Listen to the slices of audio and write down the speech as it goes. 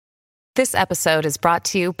This episode is brought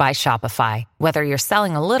to you by Shopify. Whether you're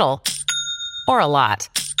selling a little or a lot,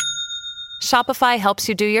 Shopify helps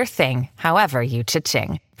you do your thing, however you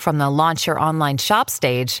cha-ching. From the launch your online shop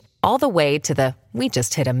stage, all the way to the we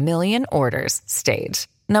just hit 1 million orders stage.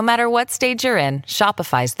 No matter what stage you're in,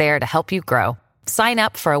 Shopify's there to help you grow. Sign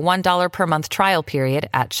up for a $1 per month trial period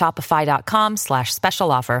at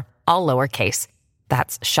shopify.com/special offer, all lowercase.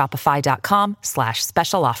 That's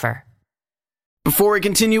shopify.com/special offer. Before we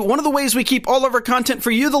continue, one of the ways we keep all of our content for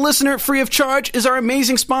you, the listener, free of charge is our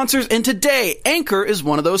amazing sponsors, and today, Anchor is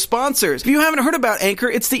one of those sponsors. If you haven't heard about Anchor,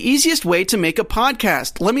 it's the easiest way to make a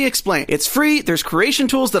podcast. Let me explain. It's free, there's creation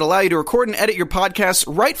tools that allow you to record and edit your podcasts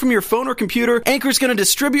right from your phone or computer. Anchor's going to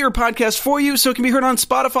distribute your podcast for you so it can be heard on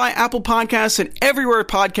Spotify, Apple Podcasts, and everywhere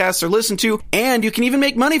podcasts are listened to, and you can even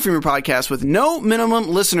make money from your podcast with no minimum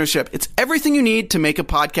listenership. It's everything you need to make a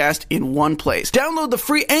podcast in one place. Download the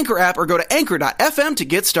free Anchor app or go to anchor.fm to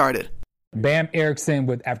get started. Bam Erickson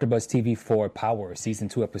with AfterBuzz TV for Power, Season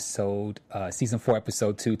 4, Episode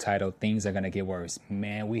 2, titled Things Are Gonna Get Worse.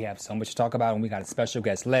 Man, we have so much to talk about, and we got a special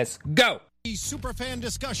guest. Let's go! Superfan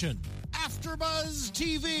discussion, AfterBuzz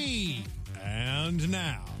TV. And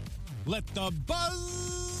now, let the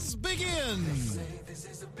buzz begin.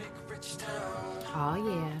 Oh,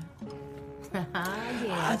 yeah. Yeah.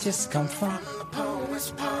 I just come from.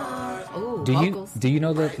 Ooh, Do you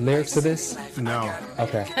know the lyrics to this? No.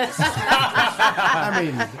 Okay. I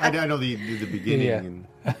mean, I know the beginning and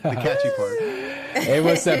the catchy part. Hey,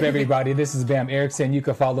 what's up, everybody? This is Bam Erickson. You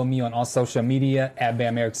can follow me on all social media at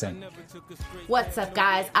Bam Erickson. What's up,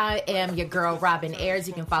 guys? I am your girl, Robin Ayers.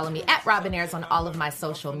 You can follow me at Robin Ayers on all of my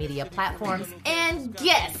social media platforms. And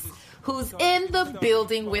guess who's in the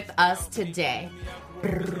building with us today?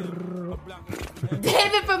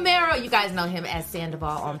 David Fumero. You guys know him as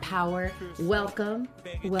Sandoval on Power. Welcome.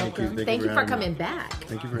 Thank you for coming back.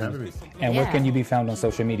 Thank you for having me. And where can you be found on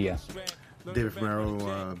social media? David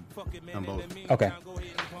Fumero on both. Okay.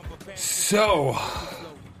 So,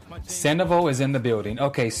 Sandoval is in the building.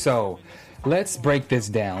 Okay, so let's break this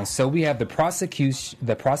down. So we have the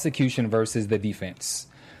prosecution versus the defense.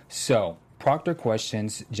 So Proctor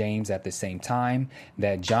questions James at the same time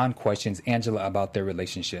that John questions Angela about their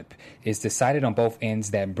relationship. It's decided on both ends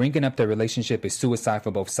that bringing up their relationship is suicide for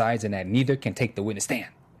both sides and that neither can take the witness stand.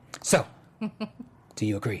 So, do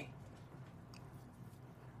you agree?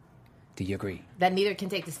 Do you agree? That neither can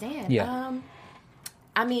take the stand? Yeah.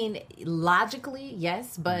 I mean, logically,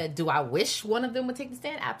 yes, but do I wish one of them would take the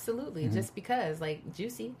stand? Absolutely. Mm-hmm. Just because, like,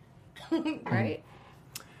 juicy, right?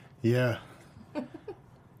 Yeah.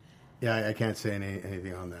 Yeah, I can't say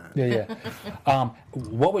anything on that. Yeah.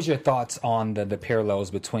 What was your thoughts on the parallels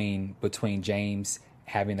between James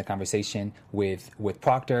having the conversation with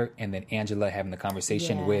Proctor and then Angela having the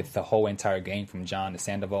conversation with the whole entire game from John to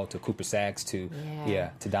Sandoval to Cooper Saxe to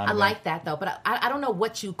Donovan? I like that, though, but I don't know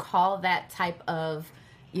what you call that type of,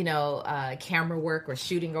 camera work or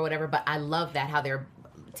shooting or whatever, but I love that, how they're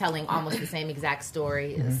telling almost the same exact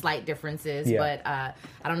story, slight differences, but I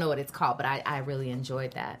don't know what it's called, but I really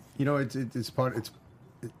enjoyed that. It's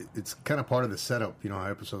kind of part of the setup.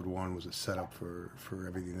 Episode 1 was a setup for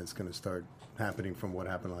everything that's going to start happening from what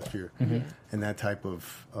happened last year, and that type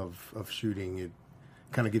of shooting, it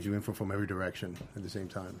kind of gives you info from every direction at the same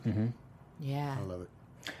time. Yeah, I love it.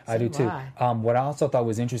 I do too. What I also thought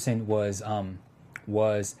was interesting was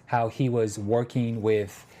how he was working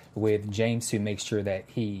with James to make sure that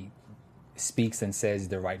he speaks and says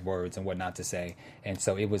the right words and what not to say. And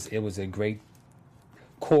so it was a great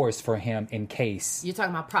course for him in case. You're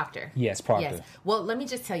talking about Proctor? Yes, Proctor. Yes. Well, let me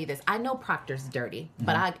just tell you this. I know Proctor's dirty,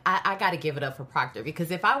 but I got to give it up for Proctor,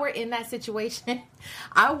 because if I were in that situation,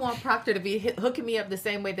 I want Proctor to be hooking me up the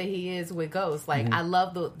same way that he is with Ghost. Like, I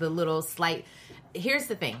love the little slight... Here's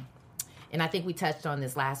the thing. And I think we touched on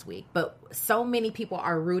this last week, but so many people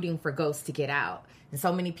are rooting for Ghost to get out. And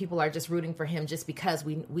so many people are just rooting for him just because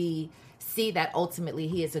we see that ultimately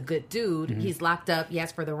he is a good dude. He's locked up,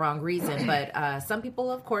 yes, for the wrong reason. But some people,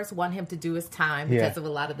 of course, want him to do his time because of a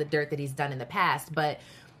lot of the dirt that he's done in the past. But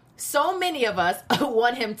so many of us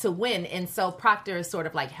want him to win. And so Proctor is sort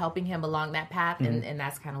of like helping him along that path. And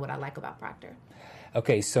that's kind of what I like about Proctor.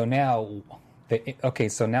 Okay, so now...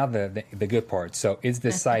 the good part. So it's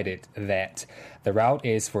decided that the route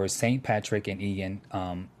is for St. Patrick and Egan.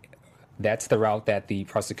 That's the route that the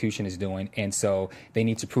prosecution is doing, and so they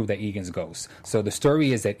need to prove that Egan's Ghost. So the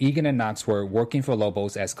story is that Egan and Knox were working for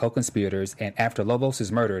Lobos as co-conspirators, and after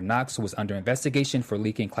Lobos' murder, Knox was under investigation for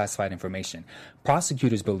leaking classified information.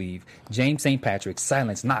 Prosecutors believe James St. Patrick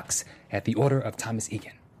silenced Knox at the order of Thomas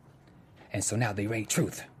Egan. And so now they raid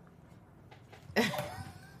truth.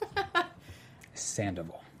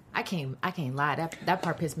 Sandoval. I can't lie. That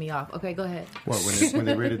part pissed me off. Okay, go ahead. What, when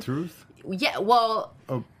they rated Truth? Yeah, well,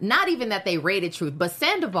 not even that they rated Truth, but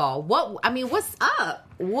Sandoval. What's up?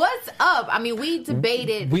 What's up? I mean, we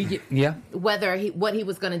debated whether what he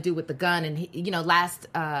was going to do with the gun, and last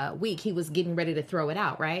week he was getting ready to throw it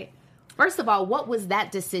out. Right. First of all, what was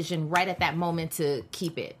that decision right at that moment to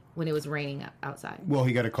keep it when it was raining outside? Well,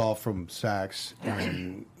 he got a call from Sachs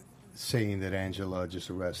saying that Angela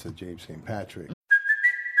just arrested James St. Patrick.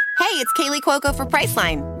 Hey, it's Kaylee Cuoco for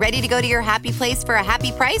Priceline. Ready to go to your happy place for a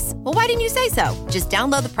happy price? Well, why didn't you say so? Just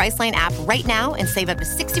download the Priceline app right now and save up to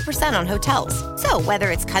 60% on hotels. So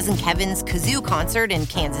whether it's Cousin Kevin's Kazoo Concert in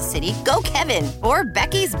Kansas City, go Kevin, or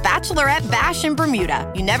Becky's Bachelorette Bash in Bermuda,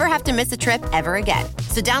 you never have to miss a trip ever again.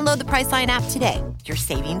 So download the Priceline app today. Your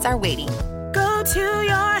savings are waiting. Go to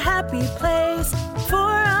your happy place for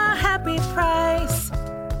a happy price.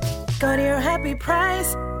 Go to your happy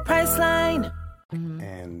price, Priceline.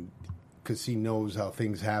 And because he knows how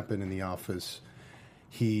things happen in the office,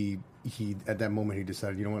 he at that moment he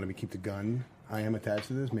decided, you know what, let me keep the gun. I am attached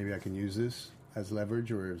to this. Maybe I can use this as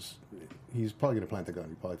leverage, or he's probably going to plant the gun.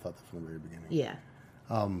 He probably thought that from the very beginning. Yeah.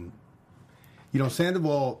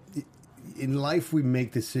 Sandoval, in life we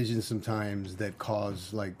make decisions sometimes that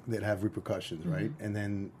that have repercussions, right? And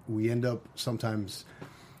then we end up sometimes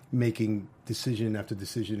making decision after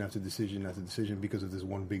decision after decision after decision because of this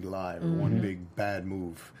one big lie or one big bad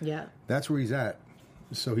move. Yeah. That's where he's at.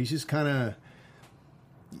 So he's just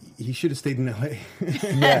he should have stayed in LA.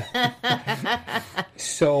 Yeah.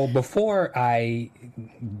 So before I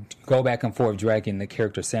go back and forth dragging the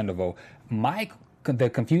character Sandoval,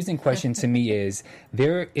 the confusing question to me is,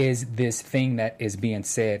 there is this thing that is being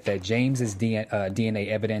said that James's DNA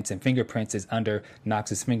evidence and fingerprints is under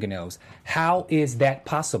Knox's fingernails. How is that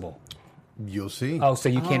possible? You'll see. Oh, so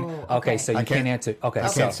you can. Okay, so you can't answer. Okay, I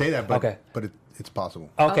can't say that, but it's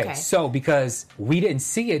possible. Okay, so because we didn't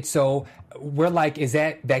see it, so we're like,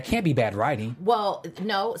 that can't be bad writing? Well,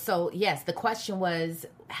 no. So yes, the question was,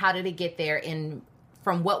 how did it get there? And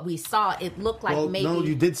from what we saw, it looked like maybe. No,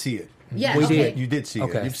 you did see it. Yeah, we did. You did see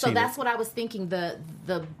it. You've so seen that's it. what I was thinking. The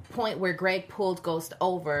point where Greg pulled Ghost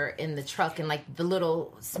over in the truck and like the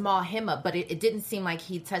little small hem up, but it didn't seem like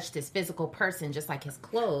he touched his physical person, just like his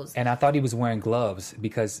clothes. And I thought he was wearing gloves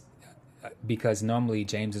because normally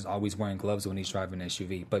James is always wearing gloves when he's driving an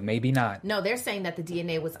SUV, but maybe not. No, they're saying that the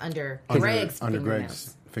DNA was under Greg's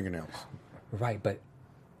fingernails. Right, but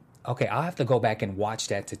okay, I'll have to go back and watch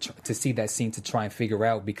that to see that scene to try and figure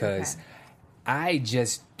out, because I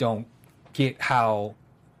just don't get how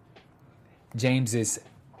James's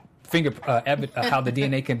how the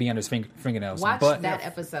DNA can be under his fingernails. Watch that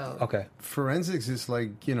episode. Okay. Forensics is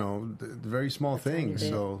like, the very small things.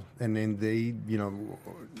 So, and then they,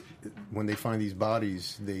 when they find these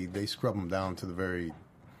bodies, they scrub them down to the very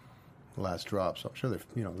last drop. So I'm sure there's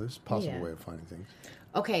a possible way of finding things.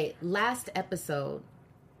 Okay, last episode,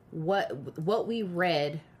 what we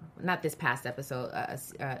read, not this past episode,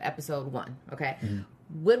 episode 1, okay? Mm-hmm.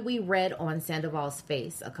 What we read on Sandoval's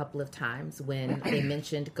face a couple of times when they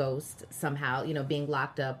mentioned Ghost somehow, being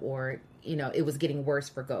locked up, or, it was getting worse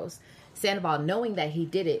for Ghost. Sandoval, knowing that he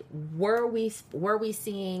did it, were we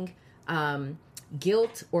seeing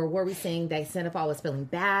guilt, or were we seeing that Sandoval was feeling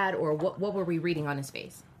bad, or what were we reading on his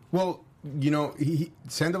face? Well,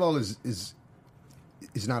 Sandoval is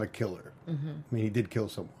not a killer. Mm-hmm. I mean, he did kill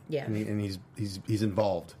someone. Yeah. And he's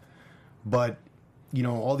involved. But,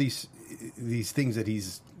 all these things that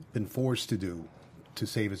he's been forced to do to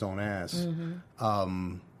save his own ass,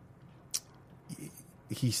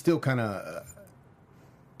 he still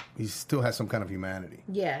has some kind of humanity.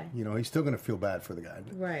 Yeah. He's still going to feel bad for the guy.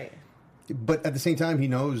 Right. But at the same time, he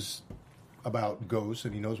knows about Ghost,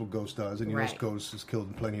 and he knows what Ghost does, and he knows Ghost has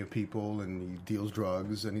killed plenty of people, and he deals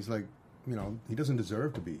drugs, and he's like, he doesn't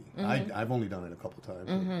deserve to be. Mm-hmm. I've only done it a couple times.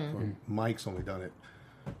 Mm-hmm. Or Mike's only done it,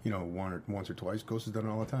 once or twice. Ghost has done it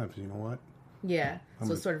all the time. So you know what? Yeah.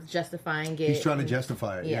 Sort of justifying it. He's trying to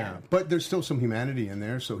justify it. Yeah. But there's still some humanity in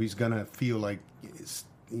there, so he's gonna feel like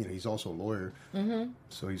he's also a lawyer. Mm-hmm.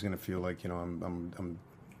 So he's gonna feel like I'm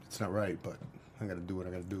it's not right, but I got to do what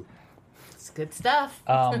I got to do. It's good stuff.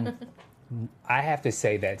 I have to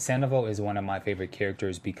say that Sandoval is one of my favorite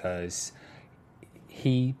characters because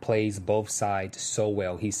he plays both sides so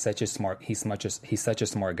well. He's such a smart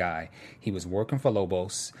guy. He was working for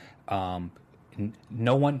Lobos. That's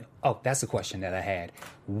a question that I had.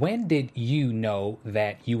 When did you know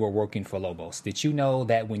that you were working for Lobos? Did you know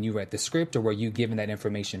that when you read the script, or were you given that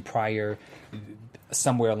information prior,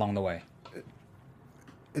 somewhere along the way?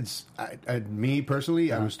 Me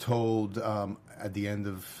personally, I was told at the end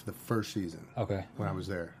of the first season. Okay. When I was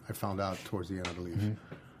there, I found out towards the end, I believe.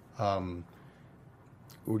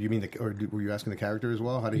 Or do you mean or were you asking the character as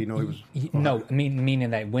well? How did he know he was? No,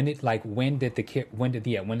 meaning that when did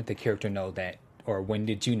the character know that, or when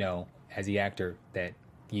did you know as the actor that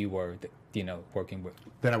you were working with?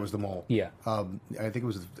 That I was the mole. Yeah. I think it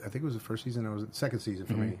was the first season. It was the second season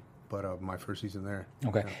for me, but my first season there.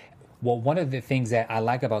 Okay. Yeah. Well, one of the things that I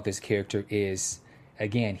like about this character is,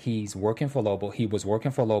 again, he's working for Lobo. He was working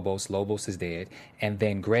for Lobos. Lobos is dead, and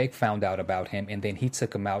then Greg found out about him, and then he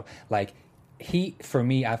took him out. Like, for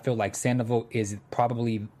me, I feel like Sandoval is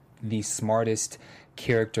probably the smartest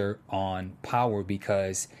character on Power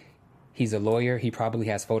because he's a lawyer. He probably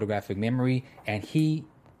has photographic memory, and he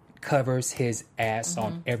covers his ass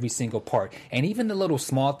on every single part. And even the little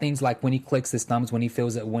small things, like when he clicks his thumbs, when he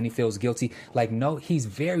feels guilty, like, no, he's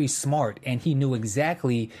very smart, and he knew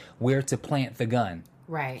exactly where to plant the gun.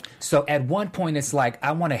 Right. So at one point, it's like,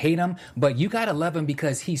 I want to hate him, but you got to love him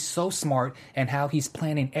because he's so smart and how he's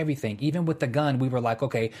planning everything. Even with the gun, we were like,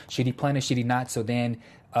 okay, should he plant it, should he not? So then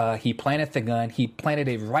he planted the gun. He planted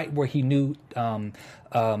it right where he knew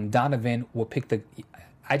Donovan will pick the...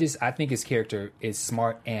 I think his character is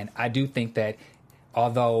smart, and I do think that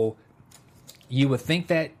although you would think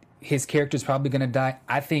that his character is probably going to die,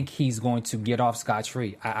 I think he's going to get off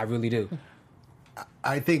scotch-free. I really do.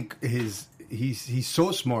 I think he's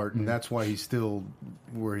so smart, and that's why he's still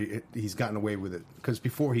where he's gotten away with it. Because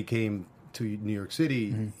before he came to New York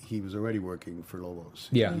City, he was already working for Lobos.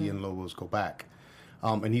 Yeah. He and Lobos go back.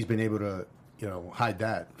 And he's been able to, hide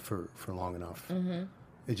that for long enough. Mm-hmm.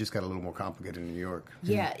 It just got a little more complicated in New York.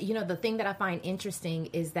 Yeah, the thing that I find interesting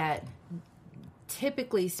is that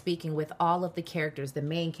typically speaking, with all of the characters, the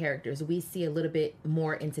main characters, we see a little bit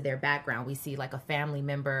more into their background. We see like a family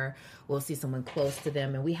member, we'll see someone close to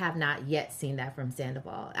them, and we have not yet seen that from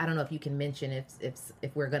Sandoval. I don't know if you can mention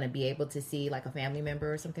if we're going to be able to see like a family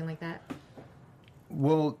member or something like that.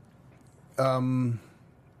 Well, he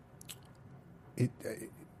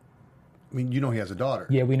has a daughter.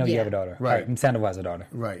 Yeah, we know you have a daughter. Right. Sandoval has a daughter.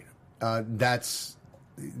 Right. That's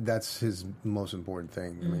his most important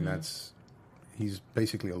thing. I mean, he's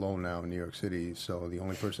basically alone now in New York City, so the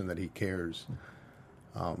only person that he cares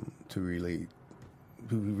who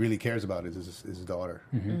really cares about it is his daughter.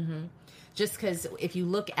 Mm-hmm. Mm-hmm. Just because if you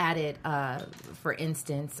look at it, for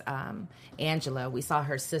instance, Angela, we saw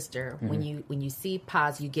her sister. Mm-hmm. When you see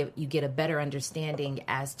Paz, you get a better understanding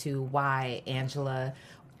as to why Angela,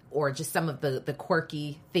 or just some of the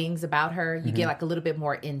quirky things about her. You get like a little bit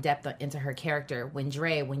more in depth into her character. When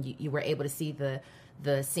you were able to see the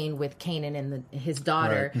scene with Kanan and his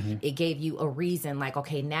daughter, right. It gave you a reason, like,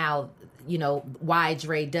 okay, now why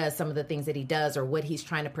Dre does some of the things that he does or what he's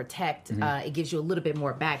trying to protect. It gives you a little bit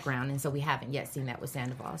more background, and so we haven't yet seen that with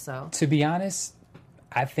Sandoval. So, to be honest,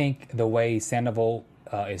 I think the way Sandoval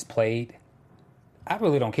is played, I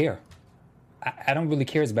really don't care. I don't really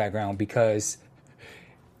care his background because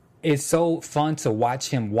it's so fun to watch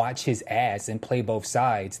him watch his ass and play both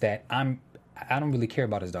sides that I don't really care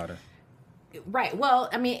about his daughter. Right. Well,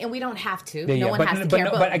 I mean, and we don't have to. Yeah, no one has to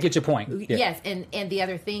care. But I get your point. Yeah. Yes, and the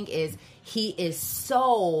other thing is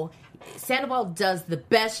Sandoval does the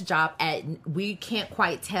best job at, we can't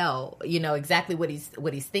quite tell, exactly what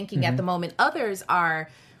he's thinking at the moment. Others are,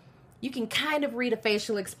 you can kind of read a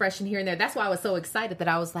facial expression here and there. That's why I was so excited that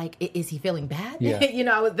I was like, is he feeling bad? Yeah.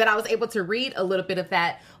 That I was able to read a little bit of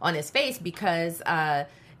that on his face because,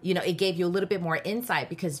 it gave you a little bit more insight,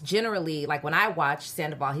 because generally, like when I watch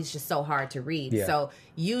Sandoval, he's just so hard to read. Yeah. So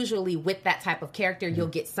usually with that type of character, you'll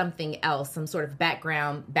get something else, some sort of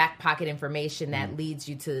background, back pocket information that leads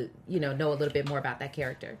you to, know a little bit more about that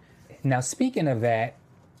character. Now, speaking of that,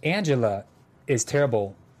 Angela is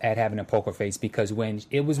terrible at having a poker face, because when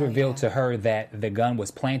it was revealed to her that the gun was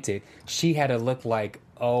planted, she had to look like,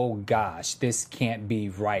 oh gosh, this can't be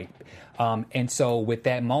right. And so with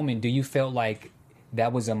that moment, do you feel like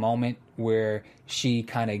that was a moment where she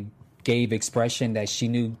kind of gave expression that she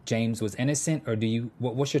knew James was innocent? Or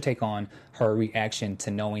what's your take on her reaction to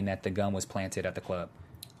knowing that the gun was planted at the club?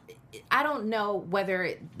 I don't know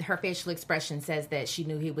whether her facial expression says that she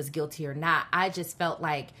knew he was guilty or not. I just felt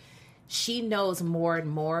like she knows more and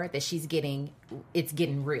more that it's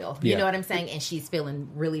getting real. You know what I'm saying? And she's feeling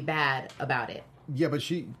really bad about it. Yeah, but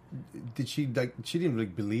she didn't really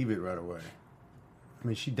believe it right away. I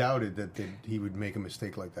mean, she doubted that he would make a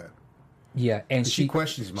mistake like that. Yeah, and she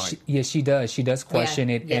questions Mike. She does. She does question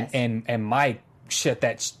it, yes. and Mike shut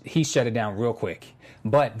it down real quick.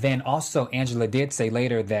 But then also Angela did say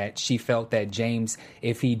later that she felt that James,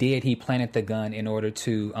 if he planted the gun in order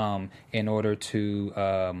to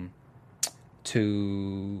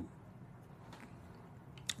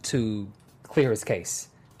clear his case.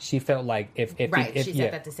 She felt like if she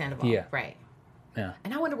said that to Sandoval. Yeah. Right. Yeah.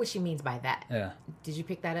 And I wonder what she means by that. Yeah. Did you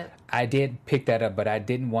pick that up? I did pick that up, but I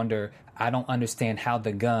didn't wonder. I don't understand how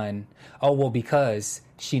the gun. Oh well, because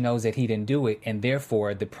she knows that he didn't do it, and therefore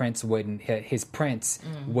his prints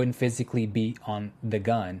wouldn't physically be on the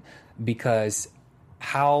gun. Because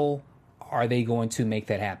how are they going to make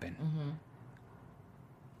that happen? Mm-hmm.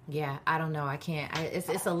 Yeah, I don't know. I can't.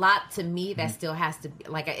 It's a lot to me that still has to be,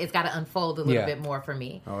 like, it's got to unfold a little bit more for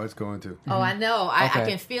me. Oh, it's going to. Oh, I know. I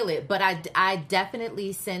can feel it. But I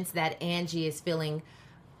definitely sense that Angie is feeling,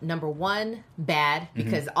 number one, bad,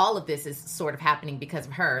 because all of this is sort of happening because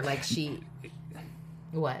of her. Like,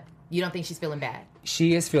 what? You don't think she's feeling bad?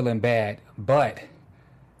 She is feeling bad, but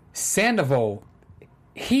Sandoval,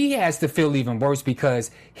 he has to feel even worse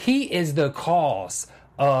because he is the cause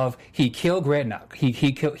of he killed Greg. He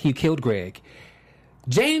killed Greg.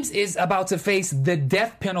 James is about to face the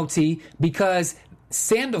death penalty because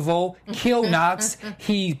Sandoval killed Knox.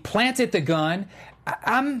 He planted the gun.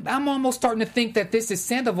 I'm almost starting to think that this is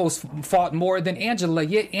Sandoval's fault more than Angela.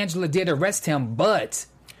 Yeah, Angela did arrest him, but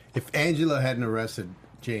if Angela hadn't arrested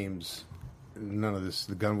James, none of this,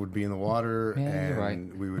 the gun would be in the water,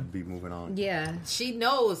 and we would be moving on. Yeah, she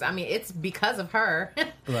knows. I mean, it's because of her.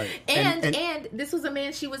 Right. And this was a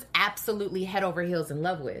man she was absolutely head over heels in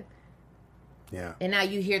love with. Yeah. And now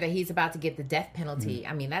you hear that he's about to get the death penalty.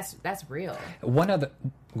 I mean, that's real. What?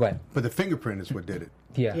 But the fingerprint is what did it.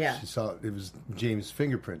 Yeah. She saw it was James'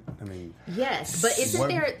 fingerprint. I mean, yes, but isn't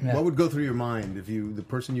there? What would go through your mind if the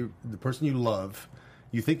person you love?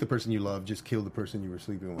 You think the person you love just killed the person you were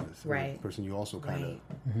sleeping with, right? The person you also kind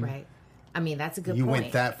of right. I mean, that's a good. You point.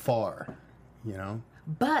 went that far, you know.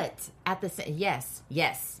 But at the same,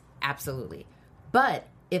 yes, absolutely. But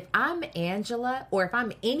if I'm Angela or if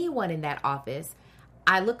I'm anyone in that office,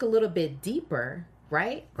 I look a little bit deeper,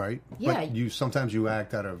 right? Right. Yeah. But sometimes you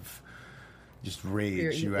act out of just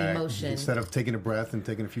rage. You act emotion. Instead of taking a breath and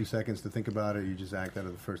taking a few seconds to think about it, you just act out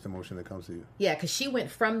of the first emotion that comes to you. Yeah, because she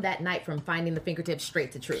went from that night from finding the fingertips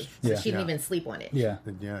straight to truth. So she didn't even sleep on it. Yeah.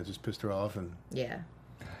 Yeah, it just pissed her off and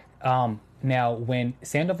now, when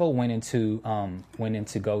Sandoval went into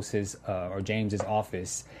Ghost's or James's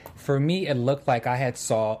office, for me it looked like I had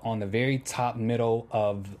saw on the very top middle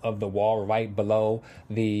of the wall, right below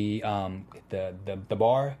the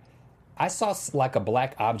bar, I saw like a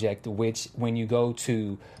black object. Which, when you go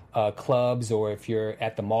to clubs or if you're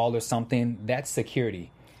at the mall or something, that's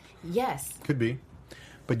security. Yes, could be.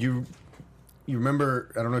 But you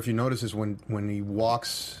remember? I don't know if you noticed this when he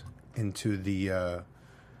walks into the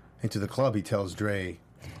club, he tells Dre,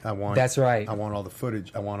 That's right. I want all the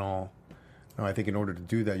footage. I want all. No, I think in order to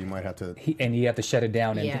do that, you might have to. You have to shut it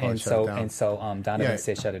down. So Donovan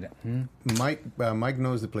said shut it down. Mike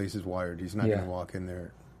knows the place is wired. He's not going to walk in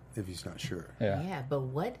there if he's not sure. Yeah, but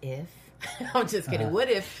what if? I'm just kidding.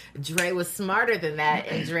 What if Dre was smarter than that,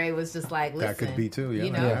 and Dre was just like, listen, that could be too.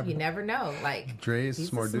 Yeah, you never know. Like, Dre is he's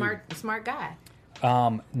smart guy.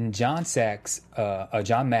 John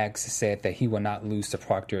Max said that he will not lose to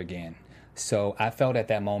Proctor again. So I felt at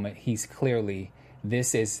that moment he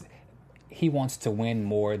wants to win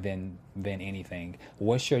more than anything.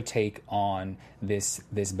 What's your take on this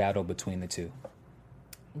battle between the two?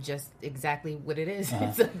 Just exactly what it is.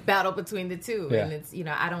 It's a battle between the two, and it's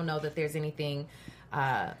I don't know that there's anything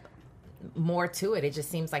more to it. It just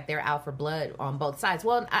seems like they're out for blood on both sides.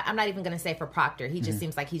 Well, I'm not even going to say for Proctor. He just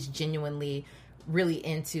seems like he's genuinely really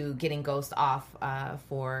into getting Ghost off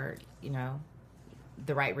for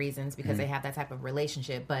the right reasons because they have that type of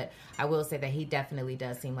relationship. But I will say that he definitely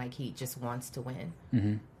does seem like he just wants to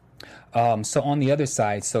win. So on the other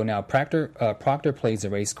side, so now Proctor plays a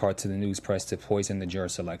race card to the news press to poison the juror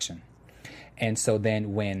selection. And so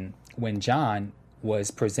then when John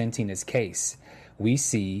was presenting his case, we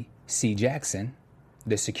see C. Jackson,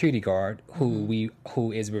 the security guard,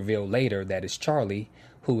 who is revealed later that is Charlie,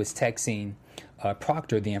 who is texting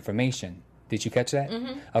Proctor the information. Did you catch that?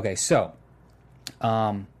 Okay, so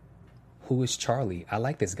who is Charlie? I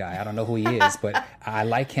like this guy. I don't know who he is, but I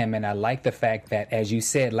like him, and I like the fact that, as you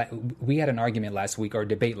said, like, we had an argument last week or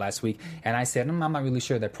debate last week, and I said I'm not really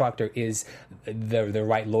sure that Proctor is the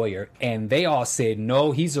right lawyer, and they all said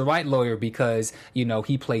no, he's the right lawyer because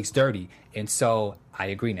he plays dirty, and so I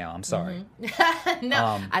agree now. I'm sorry.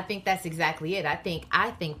 No, I think that's exactly it. I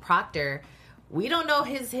think Proctor. We don't know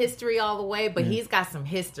his history all the way, but he's got some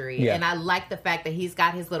history. Yeah. And I like the fact that he's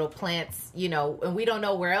got his little plants, and we don't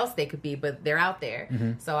know where else they could be, but they're out there.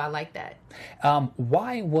 So I like that.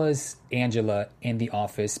 Why was Angela in the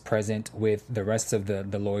office present with the rest of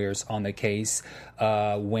the lawyers on the case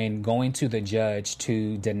when going to the judge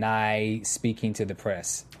to deny speaking to the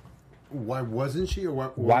press? Why wasn't she?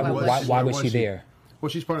 Or why was she there? Well,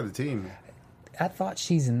 she's part of the team. I thought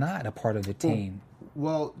she's not a part of the team.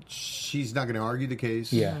 Well, she's not going to argue the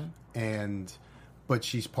case. Yeah. But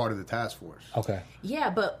she's part of the task force. Okay.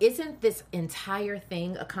 Yeah, but isn't this entire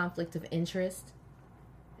thing a conflict of interest?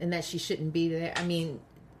 And that she shouldn't be there? I mean,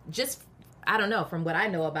 just, I don't know, from what I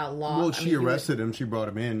know about law. Well, she arrested him. She brought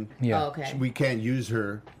him in. Yeah. Oh, okay. We can't use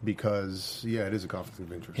her because, it is a conflict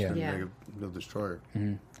of interest. Yeah. They'll destroy her.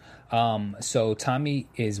 Mm-hmm. So Tommy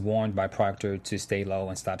is warned by Proctor to stay low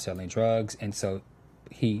and stop selling drugs. And so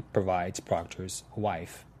he provides Proctor's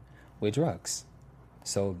wife with drugs.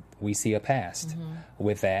 So we see a past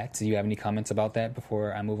with that. Do you have any comments about that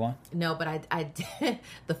before I move on? No, but I did.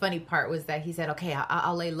 The funny part was that he said, "Okay,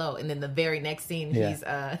 I'll lay low," and then the very next scene, he's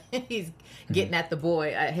getting at the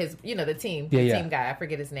boy, the team guy. I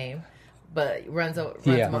forget his name, but runs him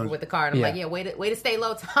over with the car, and I'm like, way to stay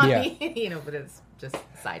low, Tommy. Yeah. But it's just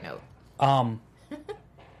a side note.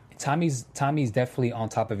 Tommy's definitely on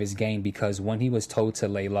top of his game because when he was told to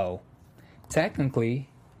lay low, technically,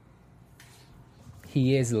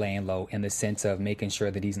 he is laying low in the sense of making sure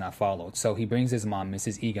that he's not followed. So he brings his mom,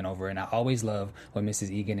 Mrs. Egan, over, and I always love when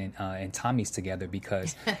Mrs. Egan and Tommy's together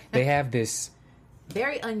because they have this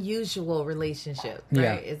very unusual relationship. Right?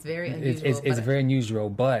 Yeah, it's very unusual. It's very unusual.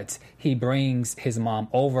 But he brings his mom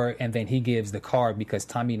over, and then he gives the car because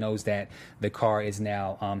Tommy knows that the car is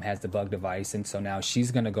now has the bug device, and so now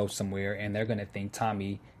she's gonna go somewhere, and they're gonna think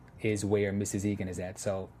Tommy is where Mrs. Egan is at.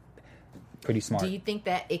 So. Pretty smart. Do you think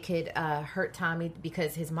that it could hurt Tommy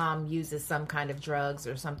because his mom uses some kind of drugs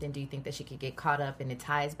or something? Do you think that she could get caught up and it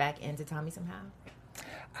ties back into Tommy somehow?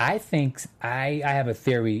 I think I have a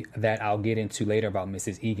theory that I'll get into later about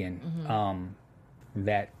Mrs. Egan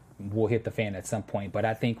that will hit the fan at some point. But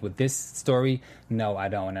I think with this story, no, I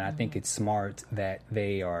don't. And I think it's smart that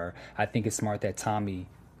I think it's smart that Tommy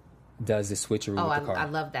does the switcheroo with the car. I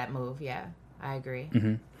love that move. Yeah, I agree.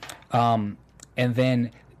 And then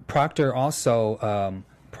Proctor also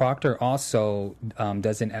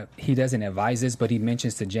doesn't advise this, but he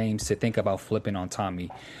mentions to James to think about flipping on Tommy.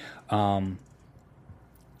 What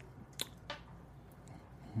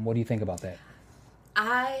do you think about that?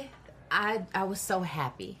 I was so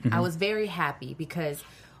happy. I was very happy because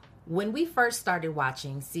when we first started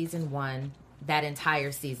watching season 1, that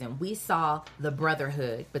entire season, we saw the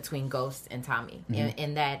brotherhood between Ghost and Tommy,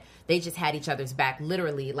 and that they just had each other's back,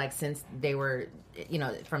 literally, like since they were,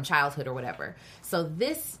 from childhood or whatever. So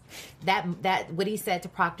that what he said to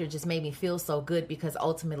Proctor just made me feel so good because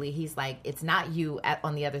ultimately he's like, it's not you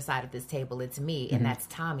on the other side of this table, it's me, and that's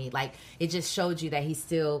Tommy. Like it just showed you that he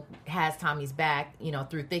still has Tommy's back,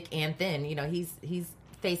 through thick and thin. He's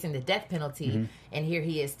facing the death penalty, and here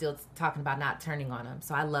he is still talking about not turning on him.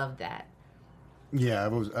 So I love that. Yeah,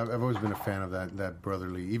 I've always been a fan of that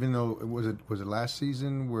brotherly. Even though was it last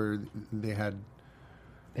season where they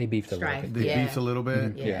beefed a little bit. They beefed a little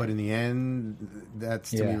bit, Yeah. But in the end,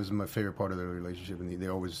 to me was my favorite part of their relationship, and they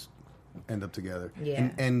always end up together. Yeah.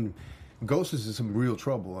 And Ghost is in some real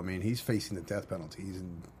trouble. I mean, he's facing the death penalty. He's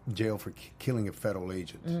in jail for killing a federal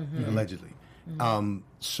agent, allegedly.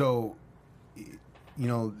 So,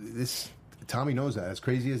 this. Tommy knows that. As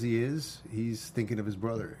crazy as he is, he's thinking of his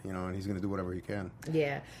brother, and he's going to do whatever he can.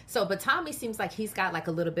 Yeah. So, but Tommy seems like he's got like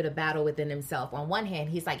a little bit of battle within himself. On one hand,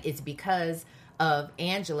 he's like, it's because of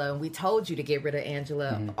Angela, and we told you to get rid of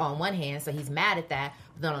Angela on one hand, so he's mad at that.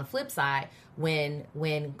 But then on the flip side, when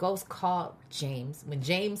Ghost called James, when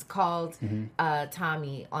James called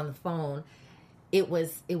Tommy on the phone, it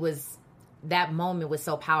was that moment was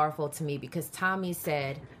so powerful to me because Tommy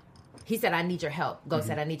said, he said, "I need your help." Ghost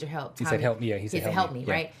said, "I need your help." Tommy, he said, "Help me." Yeah, he said, "Help me."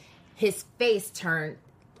 Right? His face turned.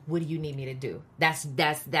 What do you need me to do? That's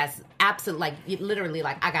absolute. Like literally,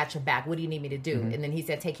 like I got your back. What do you need me to do? And then he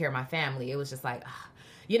said, "Take care of my family." It was just like,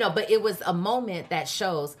 But it was a moment that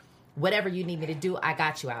shows whatever you need me to do, I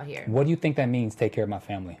got you out here. What do you think that means? Take care of my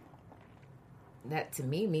family. That to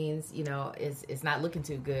me means it's not looking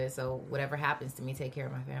too good. So whatever happens to me, take care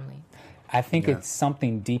of my family. I think it's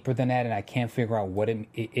something deeper than that, and I can't figure out what it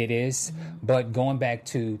is. But going back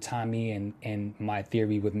to Tommy and my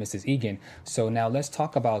theory with Mrs. Egan, so now let's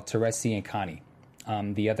talk about Teresi and Connie,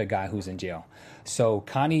 the other guy who's in jail. So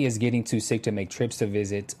Connie is getting too sick to make trips to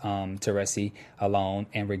visit Teresi alone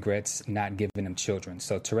and regrets not giving him children.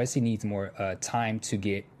 So Teresi needs more time to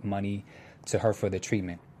get money to her for the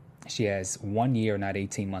treatment. She has 1 year, not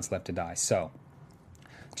 18 months left to die. So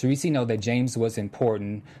Teresi know that James was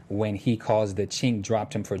important when he caused the chink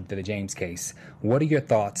dropped him for the James case. What are your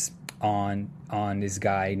thoughts on this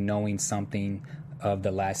guy knowing something of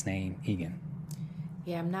the last name Egan?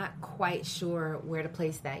 Yeah, I'm not quite sure where to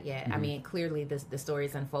place that yet. I mean, clearly the story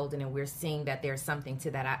is unfolding and we're seeing that there's something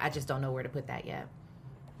to that. I just don't know where to put that yet.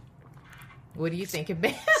 What do you think,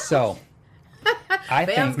 Bam? So,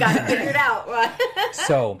 Bam's got to figure it out. Right?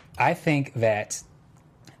 So, I think that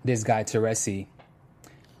this guy, Teresi,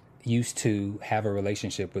 used to have a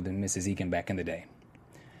relationship with Mrs. Egan back in the day.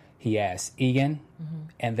 He asked Egan,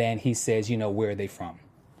 and then he says, where are they from?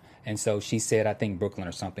 And so she said, I think Brooklyn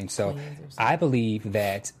or something. So I believe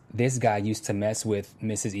that this guy used to mess with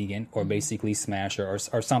Mrs. Egan or basically smash her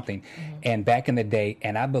or something. And back in the day,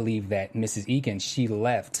 and I believe that Mrs. Egan, she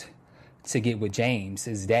left to get with James,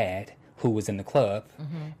 his dad, who was in the club.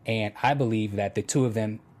 And I believe that the two of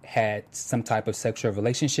them had some type of sexual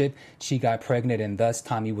relationship. She got pregnant and thus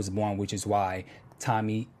Tommy was born, which is why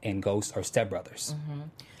Tommy and Ghost are stepbrothers.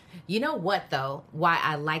 You know what, though, why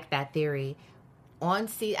I like that theory? I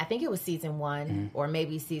think it was season 1 or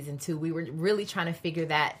maybe season 2, we were really trying to figure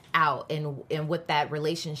that out and what that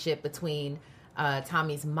relationship between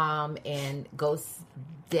Tommy's mom and Ghost's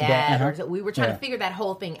dad, or we were trying to figure that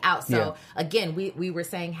whole thing out. So again, we were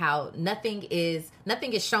saying how nothing is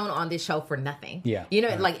shown on this show for nothing. Yeah,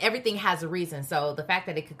 like everything has a reason. So the fact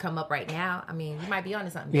that it could come up right now, I mean, you might be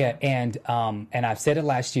onto something. Yeah, and I've said it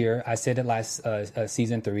last year. I said it last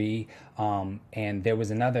season 3. And there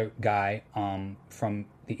was another guy from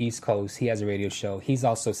the East Coast. He has a radio show. He's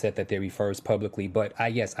also said that they refers publicly. But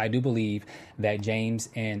I do believe that James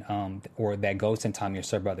and or that Ghost and Tommy are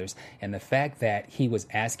stepbrothers. And the fact that he was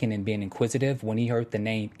asking and being inquisitive when he heard the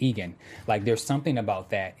name Egan, like there's something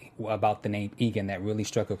about the name Egan that really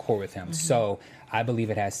struck a chord with him. So I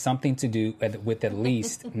believe it has something to do with at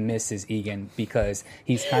least Mrs. Egan, because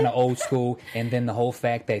he's kind of old school. And then the whole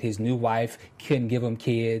fact that his new wife couldn't give him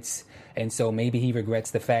kids. And so maybe he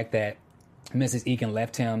regrets the fact that Mrs. Egan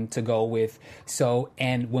left him to go with.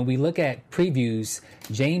 And when we look at previews,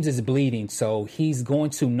 James is bleeding, so he's going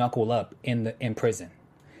to knuckle up in prison.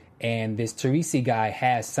 And this Teresi guy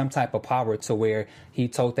has some type of power to where he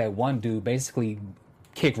told that one dude basically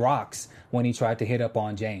kick rocks when he tried to hit up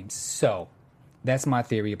on James. So that's my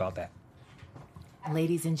theory about that.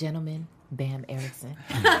 Ladies and gentlemen, Bam Erickson.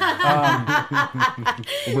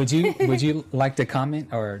 Would you like to comment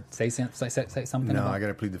or say something? No, I got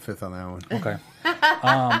to plead the fifth on that one. Okay.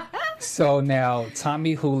 So now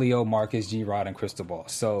Tommy, Julio, Marcus, G-Rod, and Cristobal.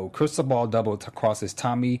 So Cristobal double crosses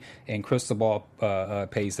Tommy, and Cristobal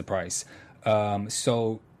pays the price.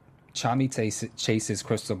 So Tommy chases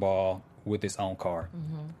Cristobal with his own car.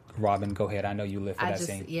 Robin, go ahead. I know you live for that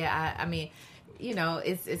scene. Yeah, I mean,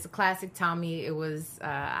 it's a classic Tommy. It was,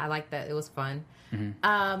 I like that. It was fun.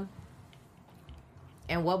 And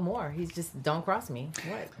what more? He's just, don't cross me.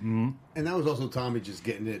 What? And that was also Tommy just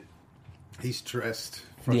getting it. He's stressed,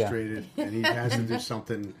 frustrated, and he has to do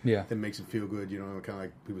something that makes him feel good. Kind of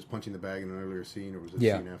like he was punching the bag in an earlier scene, or was it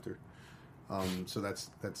a scene after? So that's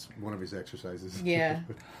one of his exercises. Yeah.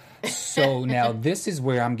 So now this is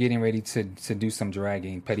where I'm getting ready to do some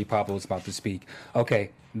dragging. Petty Pablo is about to speak. Okay,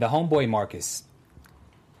 the homeboy Marcus,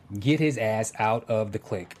 get his ass out of the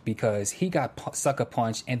clique, because he got sucker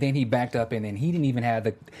punched and then he backed up, and then he didn't even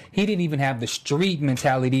have the street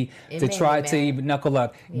mentality to try to even knuckle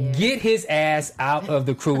up. Yeah. Get his ass out of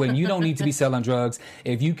the crew, and you don't need to be selling drugs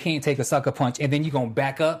if you can't take a sucker punch and then you're gonna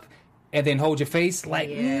back up and then hold your face.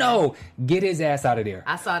 No, get his ass out of there.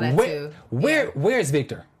 I saw that too. Where's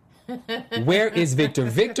Victor? Where is Victor?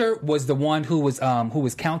 Victor was the one who was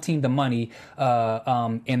counting the money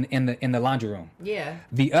in the laundry room. Yeah.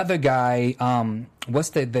 The other guy,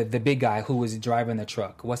 what's the big guy who was driving the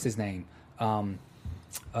truck? What's his name? The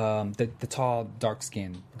tall, dark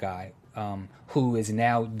skinned guy, who is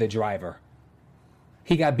now the driver.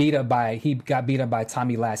 He got beat up by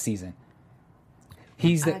Tommy last season.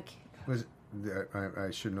 He's the.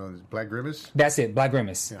 I should know this. Black Grimace? That's it, Black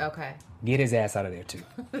Grimace. Yeah. Okay. Get his ass out of there, too.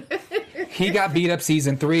 He got beat up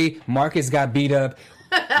season 3. Marcus got beat up.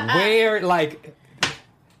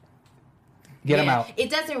 Get him out.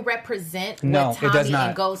 It doesn't represent what Tommy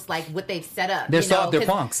and Ghost, what they've set up. They're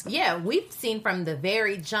punks. Yeah, we've seen from the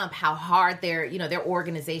very jump how hard their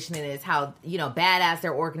organization is, how, badass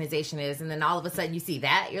their organization is, and then all of a sudden you see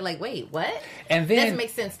that, you're like, wait, what? And then, it doesn't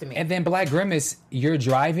make sense to me. And then Black Grimace, you're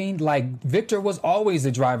driving, Victor was always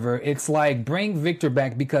the driver. It's bring Victor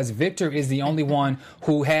back, because Victor is the only one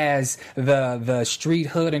who has the street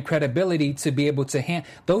hood and credibility to be able to hand.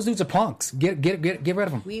 Those dudes are punks. Get rid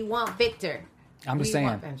of them. We want Victor. I'm just saying.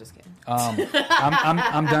 I'm just kidding.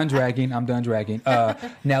 I'm done dragging. Now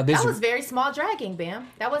this that was very small dragging, Bam.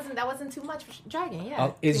 That wasn't too much dragging.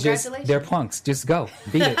 Yeah. It's Congratulations. Just they're punks. Just go.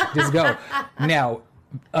 Beat it. Just go. Now,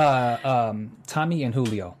 Tommy and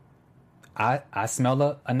Julio. I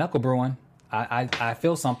smell a knuckle brewing. I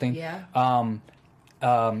feel something. Yeah.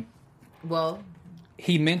 Well,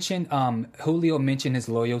 he mentioned Julio mentioned his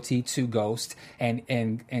loyalty to Ghost,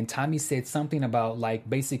 and Tommy said something about like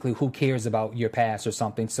basically who cares about your past or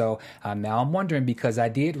something. So now I'm wondering, because I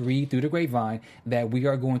did read through the grapevine that we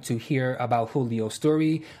are going to hear about Julio's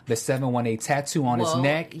story, the 718 tattoo on his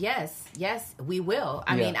neck. Yes, we will.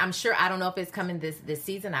 I mean, I'm sure, I don't know if it's coming this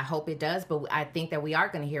season. I hope it does, but I think that we are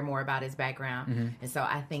going to hear more about his background. And so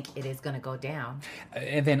I think it is going to go down.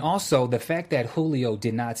 And then also the fact that Julio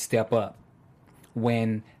did not step up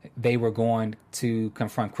when they were going to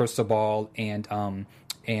confront Cristobal and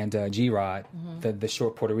G-Rod, the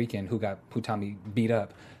short Puerto Rican who Tommy beat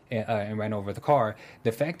up and ran over the car.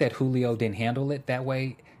 The fact that Julio didn't handle it that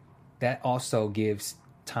way, that also gives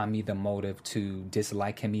Tommy the motive to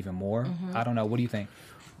dislike him even more. I don't know. What do you think?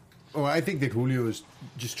 Well, I think that Julio is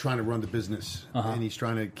just trying to run the business, and he's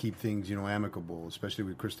trying to keep things, amicable, especially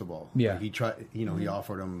with Cristobal. Yeah, he tried. He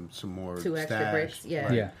offered him some more 2 extra stash, bricks. Yeah,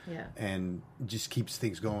 right? yeah, and just keeps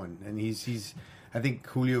things going. And he's. I think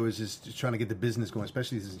Julio is just trying to get the business going,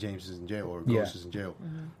 especially since James is in jail or Ghost is in jail.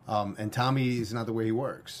 And Tommy is not the way he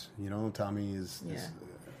works. Tommy is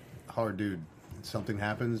a hard dude. Something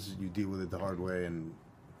happens, you deal with it the hard way, and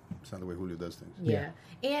it's not the way Julio does things. Yeah.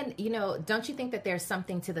 And, don't you think that there's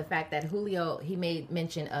something to the fact that Julio, he made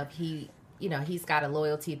mention of he's got a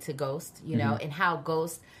loyalty to Ghost, and how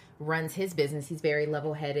Ghost runs his business. He's very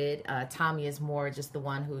level-headed. Tommy is more just the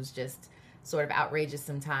one who's just sort of outrageous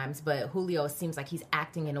sometimes. But Julio seems like he's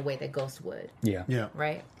acting in a way that Ghost would. Yeah.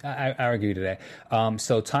 Right? I agree to that.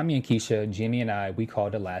 So Tommy and Keisha, Jimmy and I, we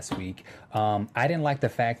called it last week. I didn't like the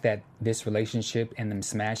fact that this relationship and them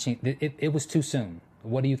smashing, it was too soon.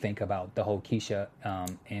 What do you think about the whole Keisha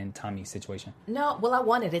and Tommy situation? No, well, I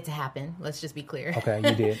wanted it to happen. Let's just be clear. Okay,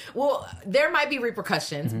 you did. Well, there might be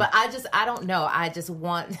repercussions, but I don't know. I just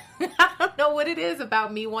want, I don't know what it is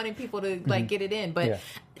about me wanting people to get it in, but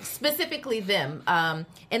specifically them. And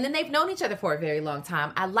then they've known each other for a very long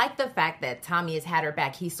time. I like the fact that Tommy has had her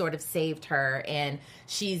back. He sort of saved her, and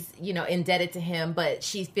she's, indebted to him, but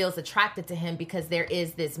she feels attracted to him because there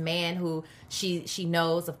is this man who she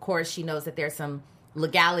knows, of course, she knows that there's some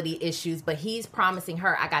legality issues, but he's promising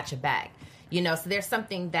her, I got your back. So there's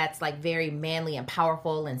something that's like very manly and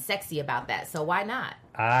powerful and sexy about that. So why not?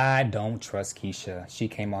 I don't trust Keisha. She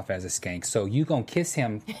came off as a skank. So you gonna kiss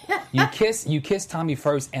him. You kiss Tommy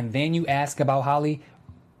first, and then you ask about Holly?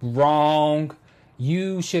 Wrong.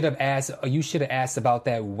 You should have asked about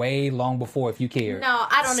that way long before if you cared. No,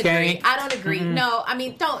 I don't agree. No, I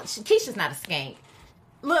mean, Keisha's not a skank.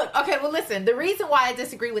 Look, okay, well, listen, the reason why I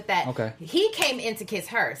disagree with that, he came in to kiss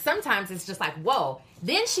her. Sometimes it's just like, whoa.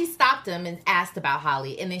 Then she stopped him and asked about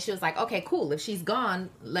Holly, and then she was like, okay, cool. If she's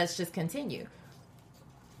gone, let's just continue.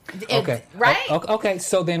 Okay. Right? Okay,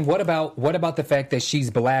 so then what about the fact that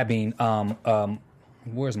she's blabbing,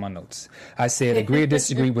 where's my notes? I said, agree or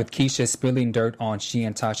disagree with Keisha spilling dirt on she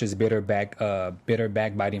and Tasha's bitter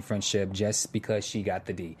backbiting friendship just because she got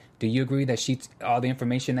the D. Do you agree that all the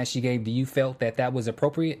information that she gave, do you felt that was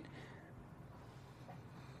appropriate?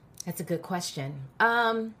 That's a good question.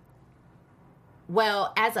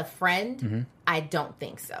 Well, as a friend, I don't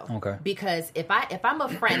think so. Okay. Because if I'm a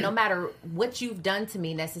friend, no matter what you've done to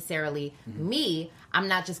me necessarily, I'm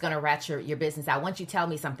not just going to rat your business out. Once you tell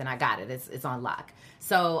me something, I got it. It's on lock.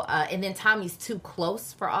 So, and then Tommy's too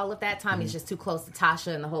close for all of that. Tommy's just too close to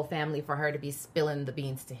Tasha and the whole family for her to be spilling the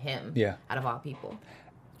beans to him. Yeah. Out of all people.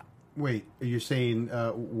 Wait, you're saying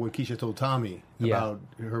what Keisha told Tommy about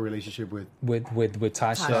her relationship with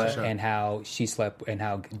Tasha and how she slept and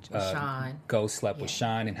how Ghost slept with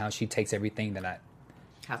Sean and how she takes everything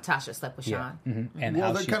how Tasha slept with Sean. And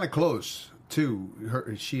well, they're kind of close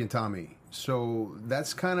too. She and Tommy. So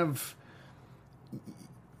that's kind of.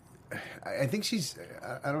 I think she's.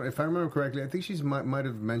 I don't. If I remember correctly, I think she's might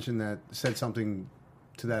have said something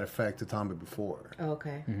to that effect to Tommy before. Oh,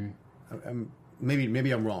 okay.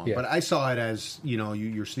 Maybe I'm wrong, but I saw it as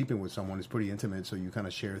you're sleeping with someone. It's pretty intimate, so you kind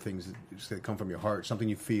of share things that come from your heart, something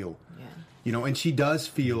you feel. Yeah. And she does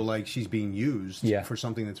feel like she's being used for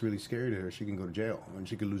something that's really scary to her. She can go to jail and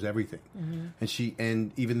she could lose everything.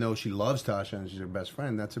 And even though she loves Tasha and she's her best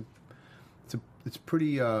friend, it's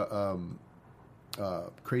pretty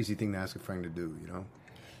crazy thing to ask a friend to do.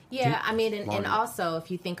 Yeah, I mean, and also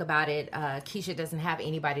if you think about it, Keisha doesn't have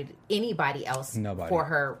anybody else for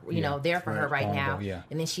her, there for her right now. Yeah.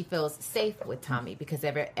 And then she feels safe with Tommy because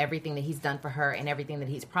of everything that he's done for her and everything that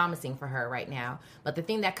he's promising for her right now. But the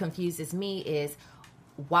thing that confuses me is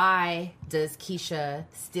why does Keisha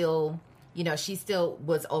still she still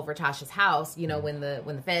was over Tasha's house, when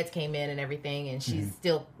the feds came in and everything, and she's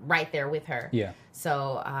still right there with her. Yeah.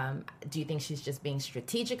 So, do you think she's just being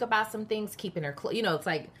strategic about some things, keeping her close? It's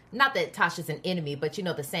like, not that Tasha's an enemy, but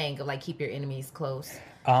the saying of like, keep your enemies close.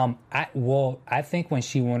 I think when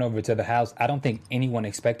she went over to the house, I don't think anyone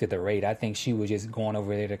expected the raid. I think she was just going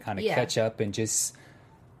over there to kind of catch up and just.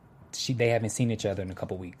 They haven't seen each other in a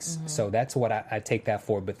couple weeks. So that's what I take that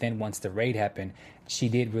for. But then once the raid happened, she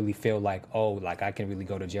did really feel like, I can really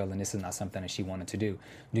go to jail, and this is not something that she wanted to do.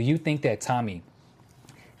 Do you think that Tommy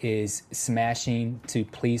is smashing to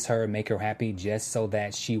please her, make her happy, just so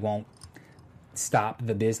that she won't stop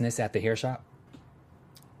the business at the hair shop?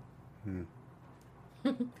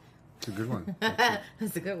 It's a good one.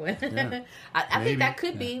 That's a good one. Yeah. I think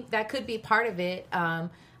that could be part of it.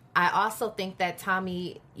 I also think that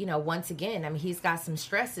Tommy, once again, he's got some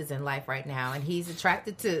stresses in life right now, and he's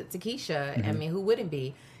attracted to Keisha. Who wouldn't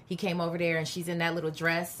be? He came over there, and she's in that little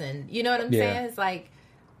dress, and you know what I'm saying? It's like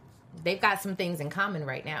they've got some things in common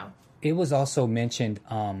right now. It was also mentioned,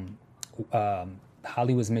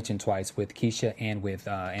 Holly was mentioned twice with Keisha and with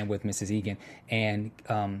Mrs. Egan, and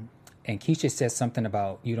Keisha says something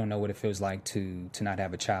about you don't know what it feels like to not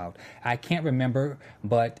have a child. I can't remember,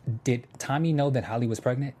 but did Tommy know that Holly was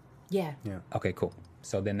pregnant? Yeah. Okay, cool.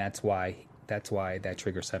 So then that's why that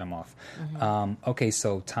trigger set him off. Okay,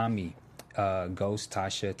 so Tommy, Ghost,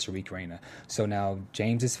 Tasha, Tariq, Raina. So now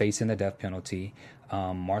James is facing the death penalty.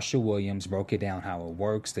 Marshall Williams broke it down how it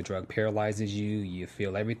works. The drug paralyzes you. You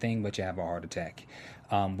feel everything, but you have a heart attack.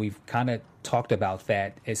 We've kind of talked about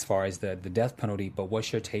that as far as the death penalty, but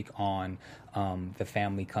what's your take on the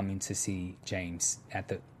family coming to see James at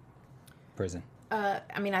the prison?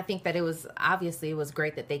 I think that it was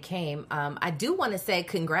great that they came. I do want to say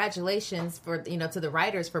congratulations for to the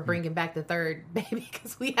writers for bringing back the third baby,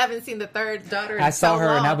 because we haven't seen the third daughter in I saw her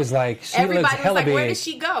long. And I was like, everybody looks hella was like, big. where did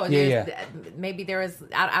she go? Maybe there was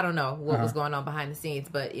I don't know what was going on behind the scenes,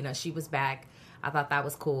 but she was back. I thought that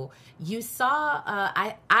was cool. You saw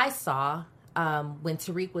I saw when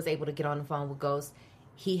Tariq was able to get on the phone with Ghost,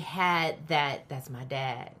 he had that's my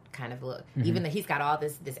dad kind of look. Even though he's got all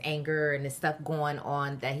this anger and this stuff going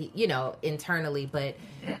on that he, internally, but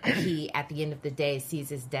he at the end of the day sees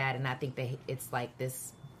his dad, and I think that it's like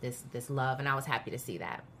this love, and I was happy to see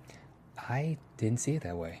that. I didn't see it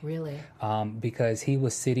that way. Really? Because he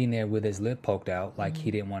was sitting there with his lip poked out like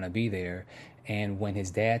he didn't want to be there. And when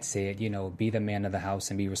his dad said, be the man of the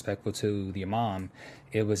house and be respectful to your mom,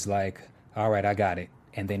 it was like, all right, I got it.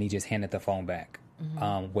 And then he just handed the phone back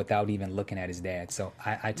without even looking at his dad. So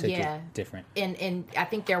I took it different. And I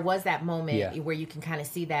think there was that moment where you can kind of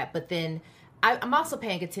see that. But then I'm also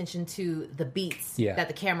paying attention to the beats that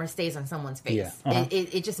the camera stays on someone's face. Yeah.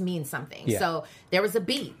 It just means something. Yeah. So there was a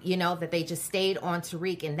beat, that they just stayed on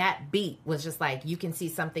Tariq, and that beat was just like, you can see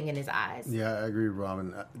something in his eyes. Yeah, I agree,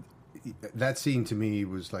 Robin. That scene to me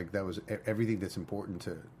was like, that was everything that's important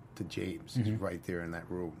to James is right there in that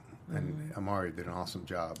room. And Amari did an awesome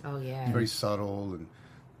job. Oh, yeah. Very subtle and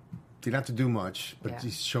didn't have to do much, but he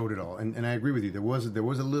showed it all. And I agree with you. There was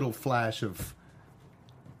a little flash of,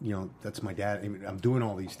 that's my dad. I mean, I'm doing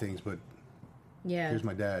all these things, but here's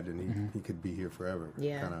my dad, and he could be here forever.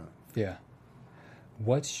 Yeah. Yeah.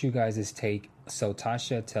 What's you guys' take? So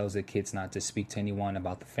Tasha tells the kids not to speak to anyone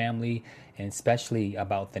about the family, and especially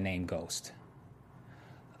about the name Ghost.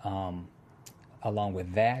 Along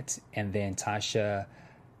with that, and then Tasha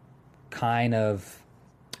kind of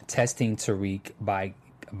testing Tariq by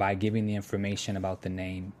giving the information about the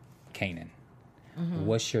name Kanan.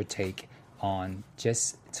 What's your take on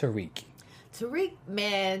just Tariq? Tariq,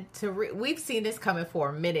 man, we've seen this coming for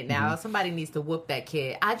a minute now. Somebody needs to whoop that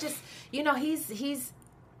kid. I just, he's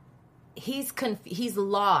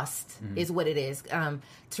lost is what it is.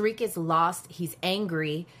 Tariq is lost. He's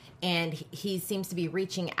angry, and he seems to be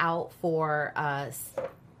reaching out for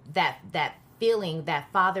that feeling,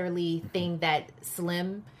 that fatherly thing that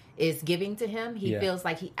Slim is giving to him. He feels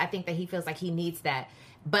like I think that he feels like he needs that.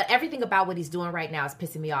 But everything about what he's doing right now is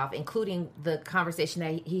pissing me off, including the conversation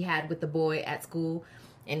that he had with the boy at school.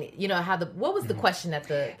 And how what was the question that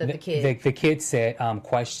the kid? The kid said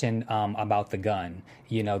question about the gun.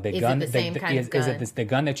 The gun. It the same kind of gun? Is it the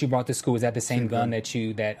gun that you brought to school? Is that the same gun that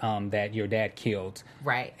your dad killed?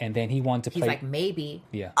 Right. And then he wanted to play. He's like, maybe.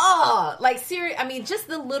 Yeah. Oh, like serious. I mean, just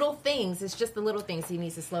the little things. It's just the little things he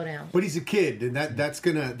needs to slow down. But he's a kid, and that's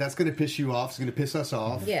gonna piss you off. It's gonna piss us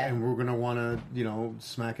off. Yeah. And we're gonna want to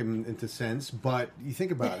smack him into sense. But you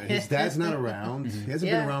think about it. His dad's not around. He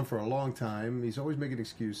hasn't been around for a long time. He's always making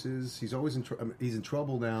excuses. He's always he's in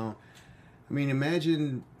trouble now. I mean,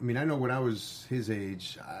 imagine. I mean, I know when I was his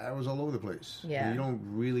age, I was all over the place. Yeah. You don't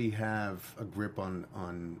really have a grip on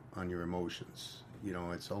your emotions. You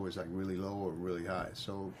know, it's always like really low or really high.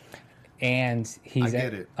 So, and he's I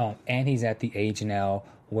get it. And he's at the age now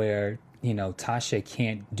where, you know, Tasha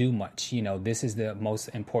can't do much. You know, this is the most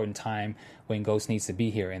important time when Ghost needs to be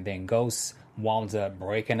here, and then Ghost winds up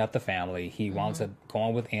breaking up the family. He winds up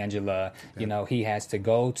going with Angela. You know, he has to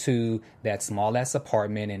go to that small-ass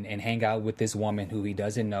apartment and hang out with this woman who he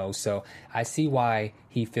doesn't know. So I see why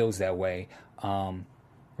he feels that way.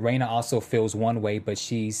 Raina also feels one way, but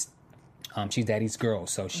she's Daddy's girl.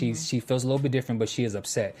 So she feels a little bit different, but she is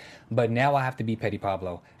upset. But now I have to be Petty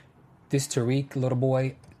Pablo. This Tariq little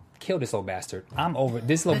boy, kill this little bastard. I'm over it.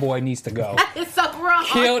 This little boy needs to go. It's so wrong.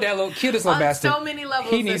 Kill this little bastard. On so many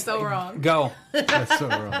levels, He needs they're so to wrong. Go. That's so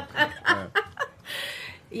wrong. Yeah.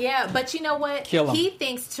 Yeah, but you know what? Kill him.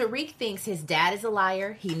 Tariq thinks his dad is a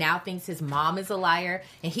liar. He now thinks his mom is a liar.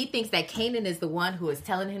 And he thinks that Kanan is the one who is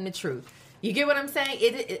telling him the truth. You get what I'm saying?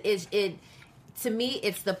 It to me,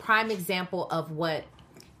 it's the prime example of what,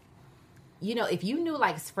 you know, if you knew,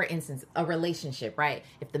 like, for instance, a relationship, right?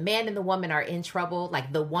 If the man and the woman are in trouble,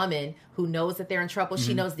 like the woman who knows that they're in trouble,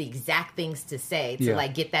 she knows the exact things to say to,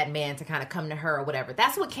 like, get that man to kind of come to her or whatever.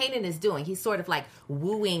 That's what Kanan is doing. He's sort of, like,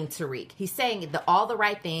 wooing Tariq. He's saying all the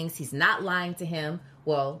right things. He's not lying to him.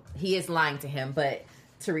 Well, he is lying to him, but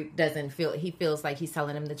Tariq he feels like he's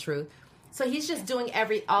telling him the truth. So he's just doing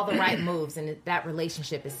all the right moves, and that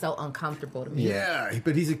relationship is so uncomfortable to me. Yeah,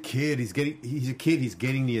 but he's a kid. He's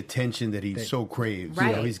getting the attention that he so craves.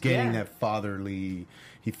 Right. You know, he's getting that fatherly.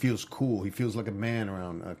 He feels cool. He feels like a man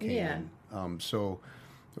around Kanan. Yeah.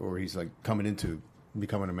 Or he's like coming into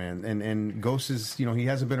becoming a man. And Ghost is, you know, he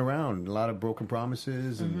hasn't been around. A lot of broken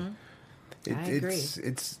promises, and I agree.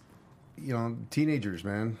 it's you know, teenagers,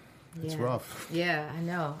 man. It's rough. Yeah, I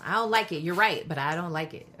know. I don't like it. You're right, but I don't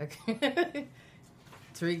like it. Okay.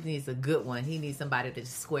 Tariq needs a good one. He needs somebody to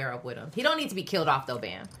just square up with him. He don't need to be killed off, though,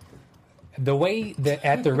 Bam. The way that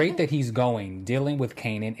at the rate that he's going, dealing with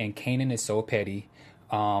Kanan, and Kanan is so petty,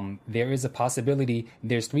 there is a possibility.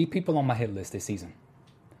 There's 3 people on my hit list this season.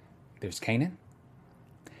 There's Kanan.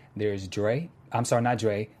 There's Dre. I'm sorry, not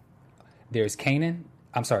Dre. There's Kanan.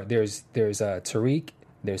 I'm sorry. There's Tariq.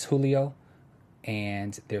 There's Julio.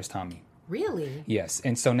 And there's Tommy. Really? Yes.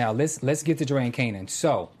 And so now let's get to Dre and Kanan.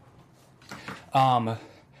 So, I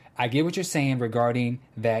get what you're saying regarding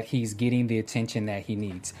that he's getting the attention that he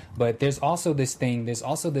needs. But there's also this thing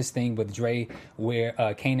with Dre where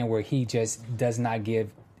Kanan where he just does not give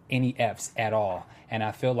any F's at all. And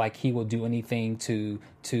I feel like he will do anything to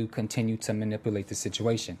continue to manipulate the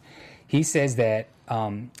situation. He says that now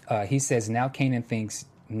Kanan thinks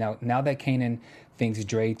now that Kanan thinks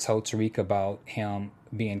Dre told Tariq about him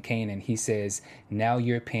being Kanan, he says, now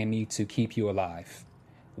you're paying me to keep you alive,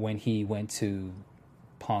 when he went to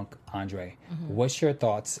punk Andre. What's your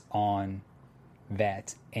thoughts on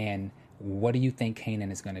that, and what do you think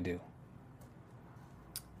Kanan is going to do?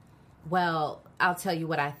 Well, I'll tell you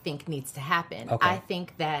what I think needs to happen. Okay. I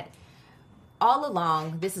think that all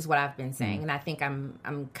along, this is what I've been saying, and I think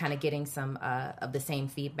I'm kind of getting some of the same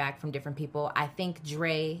feedback from different people. I think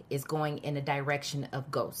Dre is going in a direction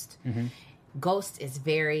of Ghost. Ghost is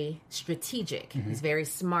very strategic. He's very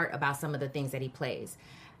smart about some of the things that he plays,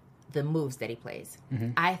 the moves that he plays.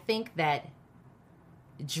 I think that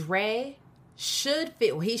Dre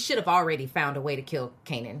he should have already found a way to kill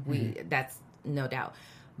Kanan. That's no doubt.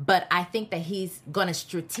 But I think that he's going to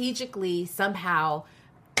strategically somehow...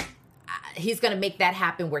 he's going to make that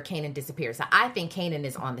happen where Kanan disappears. So I think Kanan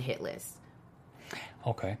is on the hit list.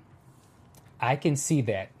 Okay. I can see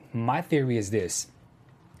that. My theory is this.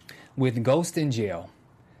 With Ghost in jail,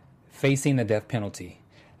 facing the death penalty,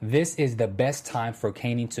 this is the best time for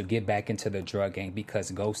Kanan to get back into the drug gang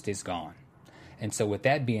because Ghost is gone. And so with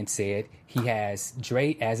that being said, he has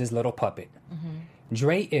Dre as his little puppet.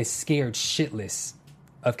 Dre is scared shitless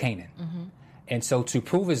of Kanan. And so to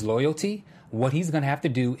prove his loyalty... what he's going to have to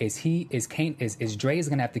do is Dre is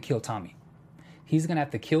going to have to kill Tommy. He's going to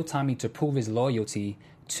have to kill Tommy to prove his loyalty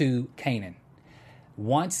to Kanan.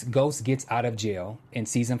 Once Ghost gets out of jail in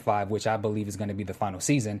season 5, which I believe is going to be the final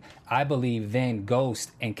season, I believe then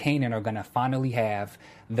Ghost and Kanan are going to finally have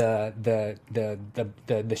the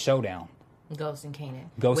showdown. Ghost and Kanan.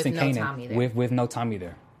 Ghost and Kanan Tommy there. with no Tommy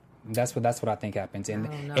there. That's what I think happens, and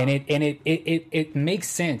it makes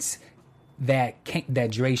sense that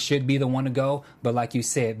Dre should be the one to go, but like you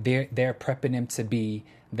said, they're prepping him to be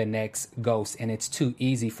the next Ghost, and it's too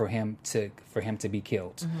easy for him to be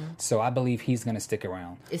killed. So I believe he's going to stick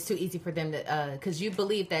around. It's too easy for them to because you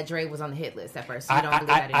believe that Dre was on the hit list at first. So you don't believe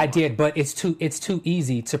that anymore. I did, but it's too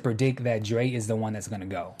easy to predict that Dre is the one that's going to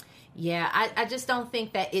go. Yeah, I just don't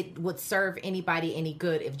think that it would serve anybody any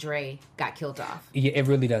good if Dre got killed off. Yeah, it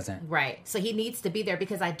really doesn't. Right. So he needs to be there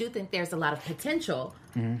because I do think there's a lot of potential.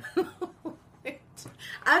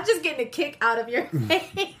 I'm just getting a kick out of your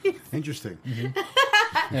face. Interesting.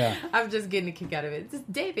 Yeah. I'm just getting a kick out of it. It's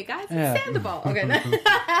just David, guys. It's Sandoval. Okay.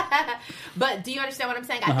 But do you understand what I'm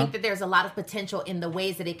saying? I think that there's a lot of potential in the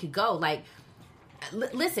ways that it could go. Like,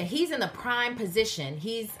 listen, he's in the prime position.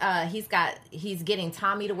 He's getting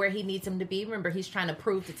Tommy to where he needs him to be. Remember, he's trying to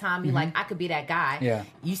prove to Tommy like I could be that guy. Yeah.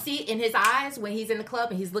 You see in his eyes when he's in the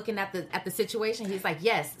club and he's looking at the situation, he's like,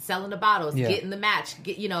 yes, selling the bottles, getting the match,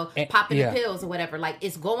 popping the pills or whatever. Like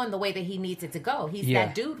it's going the way that he needs it to go. He's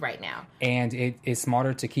that dude right now. And it's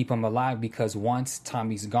smarter to keep him alive because once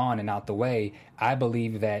Tommy's gone and out the way, I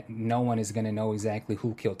believe that no one is going to know exactly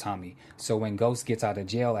who killed Tommy. So when Ghost gets out of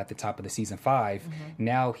jail at the top of the season 5,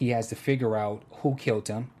 now he has to figure out who killed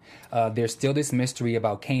him. There's still this mystery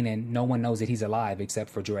about Kanan. No one knows that he's alive except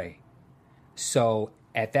for Dre. So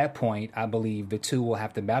at that point, I believe the two will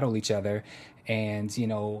have to battle each other. And,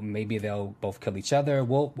 maybe they'll both kill each other.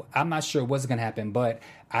 Well, I'm not sure what's going to happen. But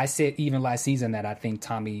I said even last season that I think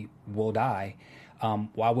Tommy will die. Well,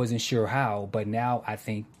 I wasn't sure how. But now I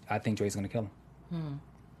think Dre's going to kill him.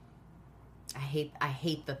 I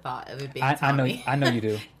hate the thought of it being Tommy. I know you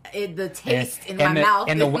do. The taste in my mouth.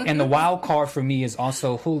 And the wild card for me is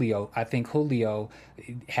also Julio. I think Julio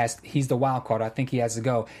he's the wild card. I think he has to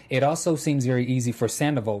go. It also seems very easy for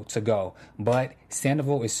Sandoval to go, but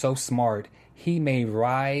Sandoval is so smart. He may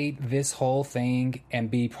ride this whole thing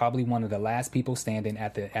and be probably one of the last people standing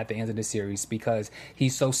at the end of the series because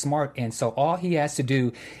he's so smart. And so all he has to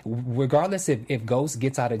do, regardless if Ghost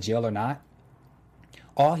gets out of jail or not,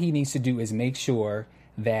 all he needs to do is make sure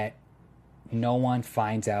that no one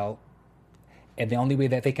finds out. And the only way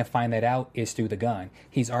that they can find that out is through the gun.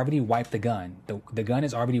 He's already wiped the gun. The gun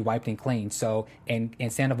is already wiped and clean. So, and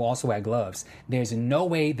Sandoval also had gloves. There's no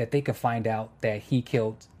way that they could find out that he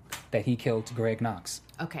killed Greg Knox.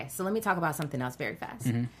 Okay, so let me talk about something else very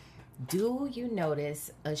fast. Do you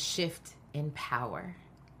notice a shift in power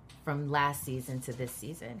from last season to this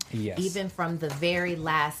season? Yes. Even from the very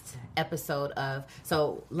last episode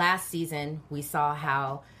so last season we saw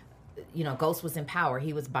how Ghost was in power.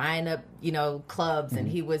 He was buying up clubs and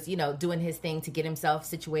he was doing his thing to get himself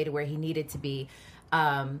situated where he needed to be.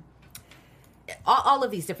 All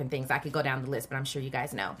of these different things. I could go down the list, but I'm sure you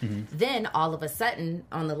guys know. Then all of a sudden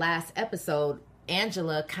on the last episode,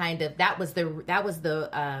 Angela that was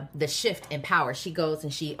the shift in power. She goes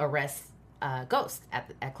and she arrests Ghost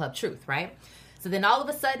at Club Truth, right? So then all of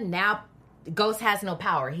a sudden now Ghost has no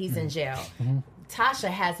power. He's in jail. Tasha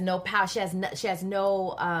has no power. She has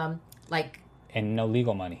no and no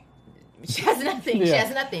legal money. She has nothing. Yeah. She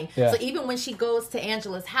has nothing. Yeah. So even when she goes to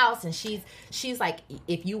Angela's house and she's like,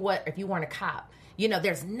 if you weren't a cop,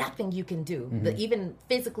 there's nothing you can do. Even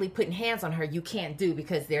physically putting hands on her, you can't do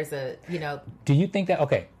because there's a Do you think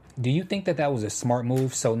that was a smart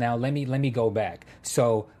move? So now let me go back.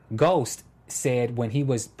 So Ghost said when he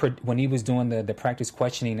was doing the practice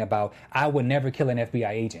questioning about I would never kill an FBI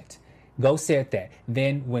agent. Ghost said that.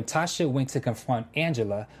 Then when Tasha went to confront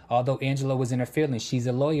Angela, although Angela was in her feelings, she's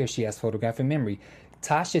a lawyer, she has photographic memory.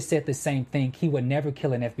 Tasha said the same thing. He would never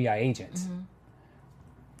kill an FBI agent.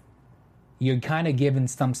 You're kind of giving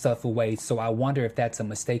some stuff away, so I wonder if that's a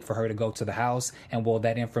mistake for her to go to the house, and will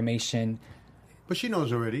that information... But she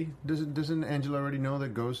knows already. Doesn't Angela already know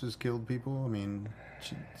that Ghost has killed people? I mean,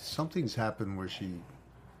 something's happened where she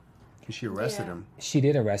arrested him. She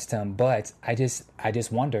did arrest him, but I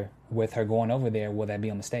just wonder, with her going over there, will that be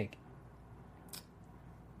a mistake?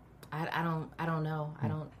 I don't know.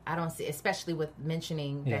 I don't see, especially with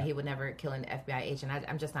mentioning that he would never kill an FBI agent.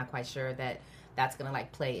 I'm just not quite sure that that's going to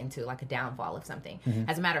play into a downfall of something.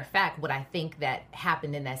 As a matter of fact, what I think that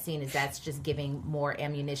happened in that scene is that's just giving more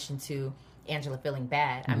ammunition to Angela feeling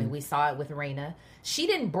bad. I mean, we saw it with Raina. She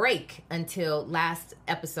didn't break until last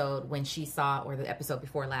episode when she saw, or the episode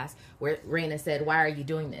before last, where Raina said, "Why are you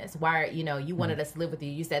doing this? Why are you wanted us to live with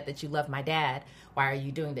you? You said that you love my dad. Why are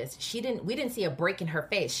you doing this?" We didn't see a break in her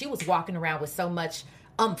face. She was walking around with so much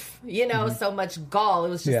oomph, so much gall. It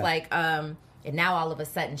was just and now all of a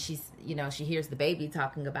sudden she's, she hears the baby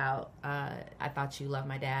talking about, I thought you loved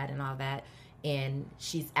my dad and all that. And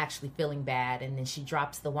she's actually feeling bad. And then she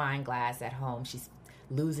drops the wine glass at home. She's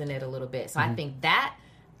losing it a little bit. So I think that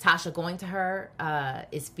Tasha going to her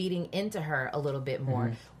is feeding into her a little bit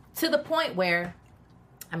more. To the point where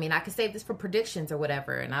I mean, I could save this for predictions or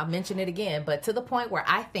whatever, and I'll mention it again, but to the point where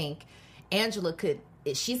I think Angela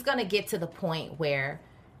she's going to get to the point where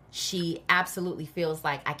she absolutely feels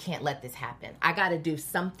like, I can't let this happen. I got to do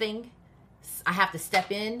something. I have to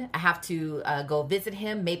step in. I have to go visit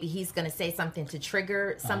him. Maybe he's going to say something to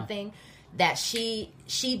trigger something that she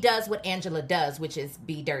does what Angela does, which is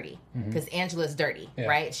be dirty. Because Angela's dirty,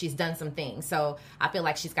 right? She's done some things. So I feel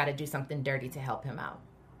like she's got to do something dirty to help him out.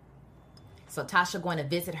 So Tasha going to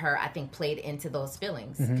visit her, I think, played into those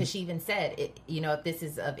feelings. Because she even said, if this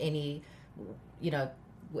is of any,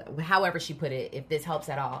 however she put it, if this helps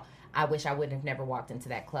at all, I wish I wouldn't have never walked into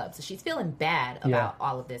that club. So she's feeling bad about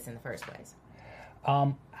all of this in the first place.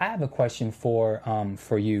 I have a question for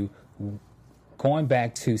you. Going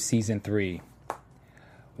back to season 3,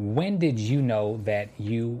 when did you know that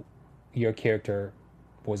your character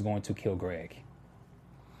was going to kill Greg?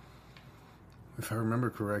 If I remember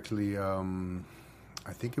correctly, I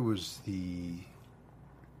think it was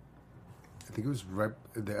right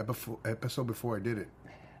the episode before I did it.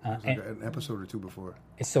 It was like an episode or two before.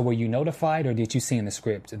 So were you notified, or did you see in the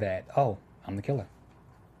script that, I'm the killer?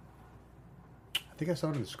 I think I saw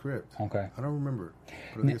it in the script. Okay. I don't remember,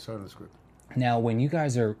 but I think I saw it in the script. Now, when you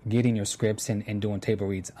guys are getting your scripts and doing table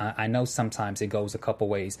reads, I know sometimes it goes a couple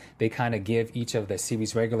ways. They kind of give each of the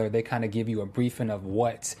series regular, they kind of give you a briefing of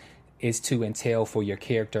what is to entail for your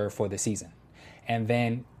character for the season. And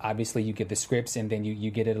then, obviously, you get the scripts, and then you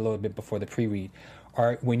get it a little bit before the pre-read.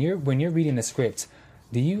 Or when you're reading the script,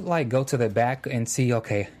 do you, go to the back and see,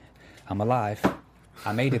 okay, I'm alive.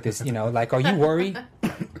 I made it this, are you worried?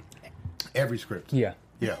 Every script. Yeah.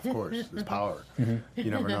 Yeah, of course. There's power.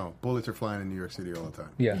 You never know. Bullets are flying in New York City all the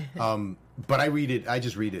time. Yeah. But I read it. I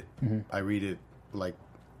just read it. I read it I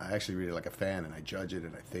actually read it like a fan, and I judge it,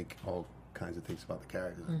 and I think all kinds of things about the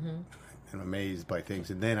characters. And I'm amazed by things.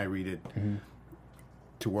 And then I read it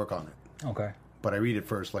to work on it. Okay. But I read it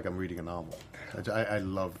first like I'm reading a novel. I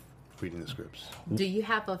love reading the scripts. Do you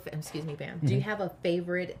have excuse me, Bam, do you have a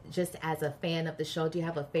favorite, just as a fan of the show, do you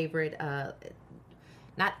have a favorite,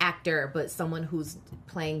 not actor, but someone who's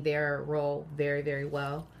playing their role very, very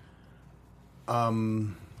well? I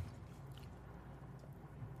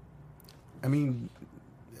mean,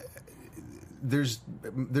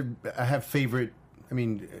 I have favorite. I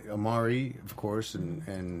mean, Amari, of course,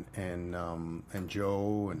 and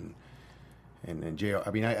Joe and J.R.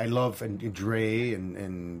 I mean, I love and Dre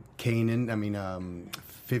and Kanan. I mean,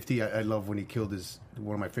 50. I love when he killed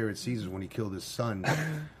one of my favorite seasons when he killed his son.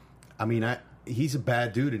 I mean, he's a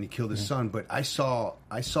bad dude and he killed his son, but I saw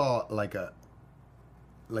like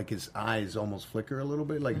his eyes almost flicker a little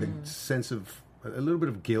bit, like the sense of a little bit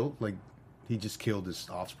of guilt, like he just killed his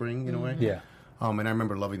offspring in a way. Yeah. And I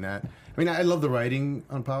remember loving that. I mean, I love the writing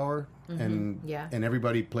on Power, and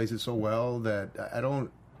everybody plays it so well that I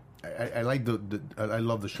like I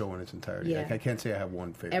love the show in its entirety. Yeah. I can't say I have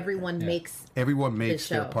one favorite. Everyone makes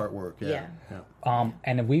their part work. Yeah.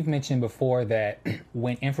 And we've mentioned before that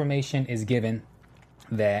when information is given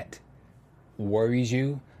that worries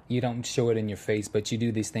you, you don't show it in your face, but you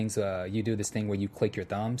do these things. You do this thing where you click your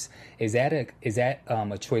thumbs. Is that a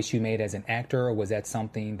choice you made as an actor, or was that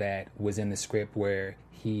something that was in the script where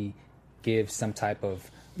he gives some type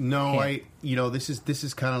of? No, hint? This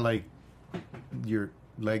is kind of like your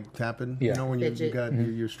leg tapping. Yeah. When you're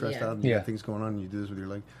stressed out and you Yeah. got things going on, and you do this with your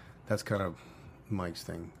leg. That's kind of Mike's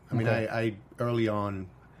thing. I mean, I early on,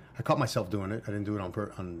 I caught myself doing it. I didn't do it on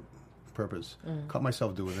purpose. Caught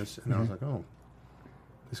myself doing this, and I was like, oh.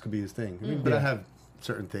 This could be his thing. I mean, but I have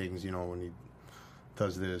certain things, when he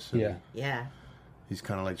does this. And he's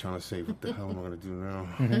kind of like trying to say, what the hell am I going to do now?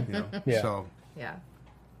 Yeah. So,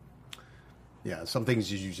 some things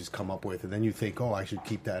you just come up with, and then you think, oh, I should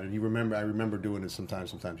keep that. And I remember doing it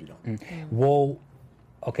sometimes you don't. Well,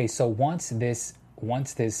 okay, so once this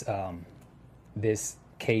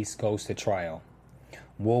case goes to trial,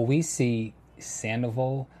 will we see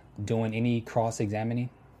Sandoval doing any cross-examining?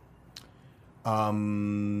 He's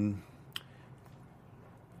going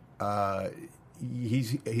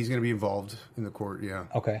to be involved in the court. Yeah.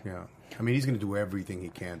 Okay. Yeah. I mean, he's going to do everything he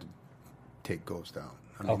can to take Ghost down.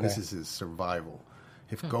 I mean, this is his survival.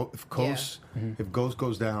 If Ghost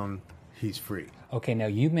goes down, he's free. Okay. Now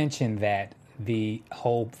you mentioned that the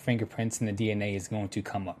whole fingerprints and the DNA is going to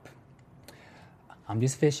come up. I'm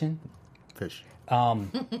just fishing. Fish.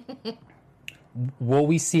 Will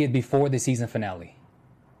we see it before the season finale?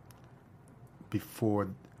 Before,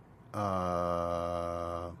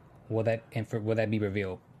 will that be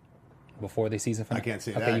revealed before the season finale? I can't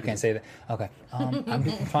say that. that. Okay, you can't say that. Okay, I'm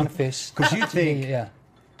trying to fish. Because you think,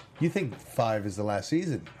 You think 5 is the last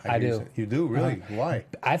season? I do. You do, really? Why?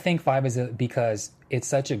 I think 5 is because it's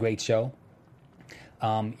such a great show.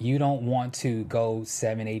 You don't want to go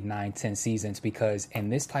 7, 8, 9, 10 seasons because in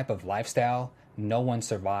this type of lifestyle, no one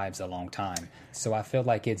survives a long time. So I feel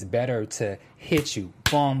like it's better to hit you,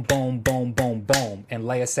 boom, boom, boom, boom, boom, and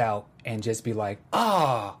lay us out and just be like,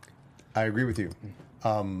 ah. I agree with you.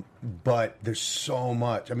 But there's so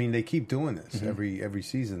much. I mean, they keep doing this every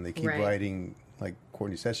season. They keep writing, like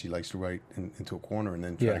Courtney says, she likes to write into a corner and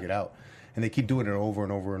then try to get out. And they keep doing it over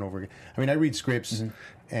and over and over again. I mean, I read scripts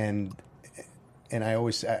and I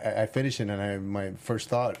always I finish it and my first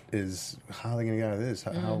thought is, how are they going to get out of this?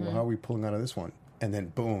 How are we pulling out of this one? And then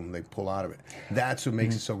boom, they pull out of it. That's what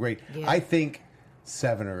makes it so great. Yeah. I think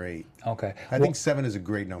 7 or 8. Okay. I think 7 is a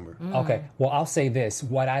great number. Okay. Well, I'll say this.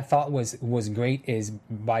 What I thought was great is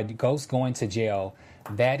by Ghost going to jail,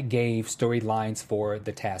 that gave storylines for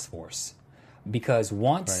the task force. Because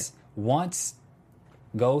once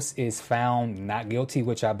Ghost is found not guilty,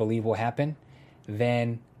 which I believe will happen,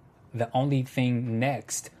 then the only thing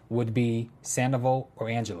next would be Sandoval or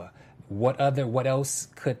Angela. What else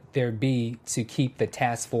could there be to keep the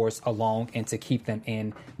task force along and to keep them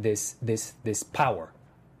in this power?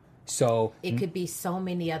 So it could be so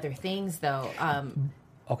many other things, though.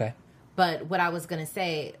 Okay. But what I was going to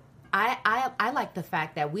say, I like the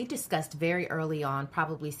fact that we discussed very early on,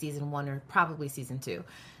 probably season 1 or probably season 2,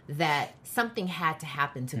 that something had to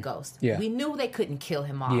happen to Ghost. Yeah. We knew they couldn't kill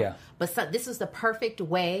him off. Yeah. But this was the perfect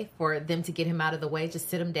way for them to get him out of the way, just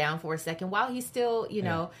sit him down for a second while he's still,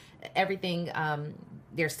 everything,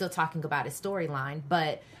 they're still talking about his storyline.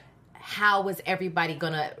 But how was everybody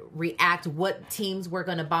going to react? What teams were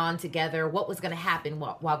going to bond together? What was going to happen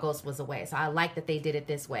while Ghost was away? So I like that they did it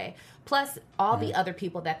this way. Plus, all the other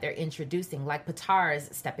people that they're introducing, like Patar's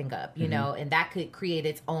stepping up, and that could create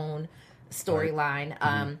its own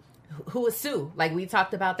storyline. Who is Sue? Like we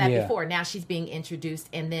talked about that before. Now she's being introduced,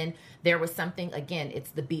 and then there was something. Again,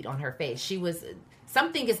 it's the beat on her face.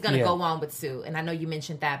 Something is going to go on with Sue, and I know you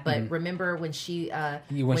mentioned that. But remember when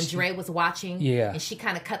when Dre was watching, and she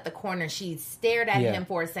kind of cut the corner. She stared at him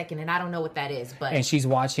for a second, and I don't know what that is. But and she's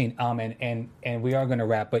watching. And we are going to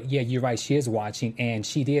wrap. But yeah, you're right. She is watching, and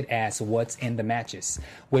she did ask what's in the matches.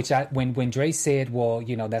 Which when Dre said, "Well,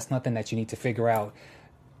 that's nothing that you need to figure out."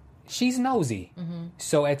 She's nosy.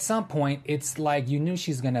 So at some point, it's like you knew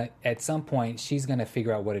she's going to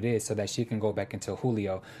figure out what it is so that she can go back into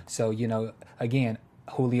Julio. So, again,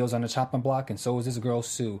 Julio's on the chopping block and so is this girl,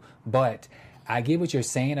 Sue. But I get what you're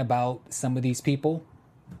saying about some of these people.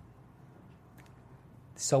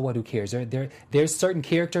 So what, who cares? There's certain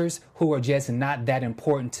characters who are just not that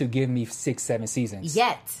important to give me 6, 7 seasons.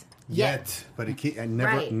 Yet, but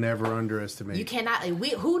never underestimate. You cannot.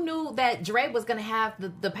 Who knew that Dre was going to have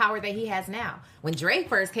the power that he has now? When Dre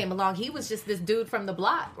first came along, he was just this dude from the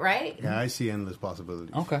block, right? Yeah, I see endless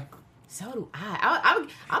possibilities. Okay. So do I.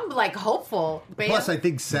 I'm like hopeful. Bam. Plus, I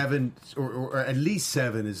think 7 or at least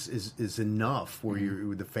 7 is enough where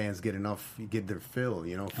the fans get enough. You get their fill.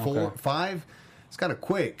 4, 5, it's kind of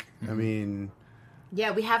quick. I mean,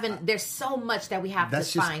 yeah, we haven't. There's so much that we have to find out.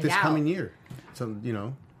 That's just this coming year. So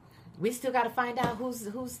we still got to find out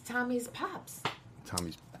who's Tommy's pops.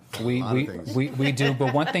 Tommy's we do.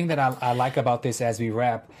 But one thing that I like about this as we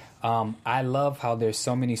wrap, I love how there's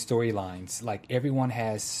so many storylines. Like everyone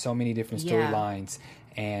has so many different storylines,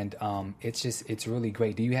 and it's really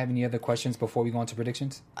great. Do you have any other questions before we go into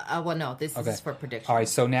predictions? Well, no. This is for predictions. All right.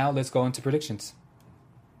 So now let's go into predictions.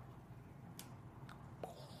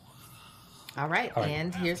 All right.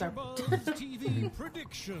 And here's our TV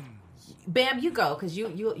predictions. Bam, you go because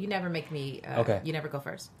you never make me. Okay. You never go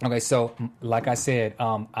first. Okay, so like I said,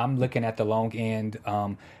 I'm looking at the long end,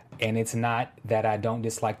 and it's not that I don't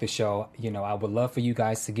dislike the show. I would love for you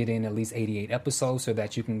guys to get in at least 88 episodes so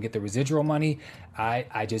that you can get the residual money.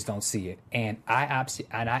 I just don't see it, and I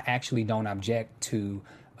actually don't object to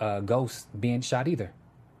Ghost being shot either.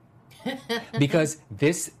 Because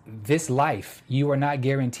this life, you are not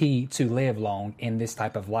guaranteed to live long in this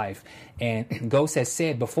type of life. And Ghost has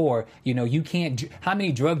said before, you can't. How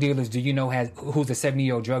many drug dealers do you know who's a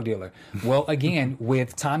 70-year-old drug dealer? Well, again,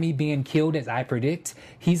 with Tommy being killed, as I predict,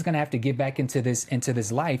 he's gonna have to get back into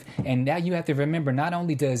this life. And now you have to remember, not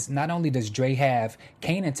only does Dre have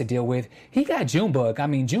Kanan to deal with, he got Junebug. I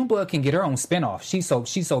mean, Junebug can get her own spinoff.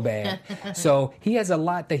 She's so bad. So he has a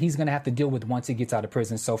lot that he's gonna have to deal with once he gets out of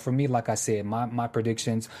prison. So for me, like I said, my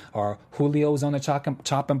predictions are Julio's on the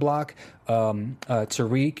chopping block,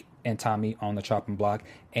 Tariq and Tommy on the chopping block.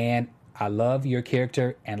 And I love your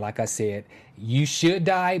character, and like I said, you should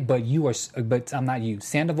die, but I'm not you.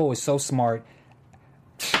 Sandoval is so smart.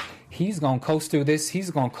 he's gonna coast through this. He's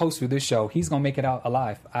gonna coast through this show. He's gonna make it out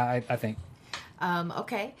alive. I think.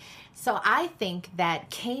 Okay, so I think that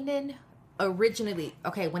Kanan originally,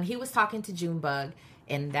 when he was talking to Junebug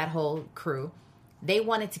and that whole crew, they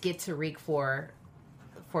wanted to get Tariq for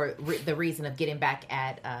the reason of getting back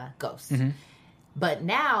at Ghost. Mm-hmm. But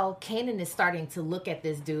now Kanan is starting to look at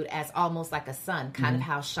this dude as almost like a son, kind of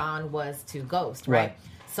how Sean was to Ghost, right?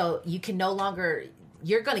 So you can no longer,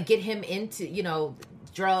 you're going to get him into,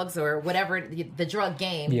 drugs or whatever, the drug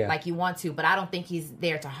game like you want to, but I don't think he's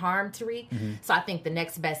there to harm Tariq. Mm-hmm. So I think the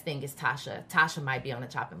next best thing is Tasha. Tasha might be on the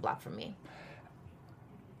chopping block for me.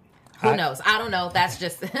 Who knows? I don't know. That's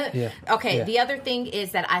just... Okay, the other thing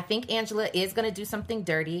is that I think Angela is going to do something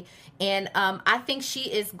dirty, and I think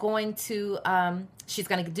she is going to... she's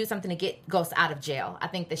going to do something to get Ghost out of jail. I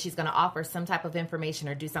think that she's going to offer some type of information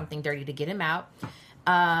or do something dirty to get him out,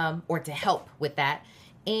 or to help with that.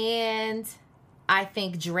 And I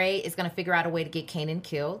think Dre is going to figure out a way to get Kanan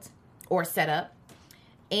killed or set up.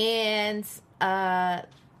 And...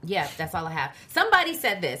 yeah, that's all I have. Somebody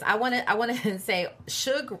said this. I want to say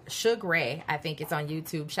Suge Ray, I think it's on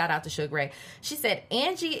YouTube. Shout out to Suge Ray. She said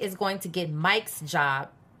Angie is going to get Mike's job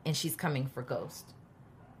and she's coming for Ghost.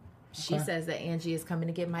 She says that Angie is coming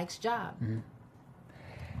to get Mike's job. Mm-hmm.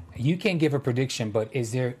 You can't give a prediction, but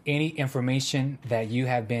is there any information that you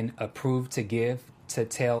have been approved to give to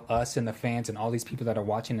tell us and the fans and all these people that are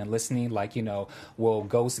watching and listening, like, will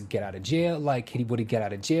Ghost get out of jail? Like, would he get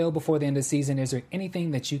out of jail before the end of the season? Is there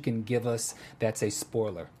anything that you can give us that's a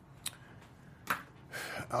spoiler?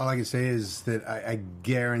 All I can say is that I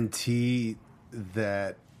guarantee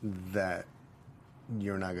that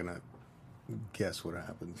you're not going to guess what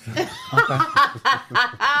happens.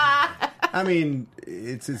 I mean,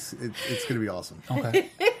 it's going to be awesome. Okay.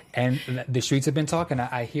 And the streets have been talking.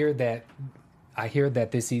 I hear that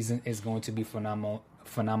this season is going to be phenomenal,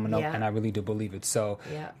 and I really do believe it. So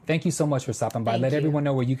thank you so much for stopping by. Let everyone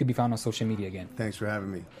know where you can be found on social media again. Thanks for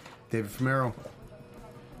having me. David Fumero.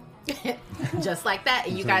 Just like that.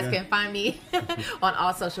 And you guys can find me on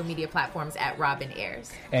all social media platforms at Robin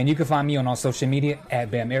Ayers. And you can find me on all social media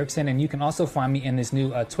at Bam Erickson. And you can also find me in this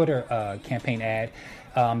new Twitter campaign ad.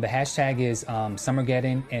 The hashtag is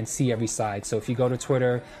Summergeddon and See Every Side. So if you go to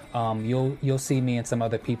Twitter, you'll see me and some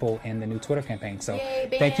other people in the new Twitter campaign. So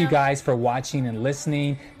thank you guys for watching and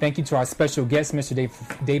listening. Thank you to our special guest, Mr.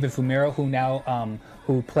 David Fumero, who now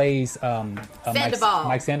who plays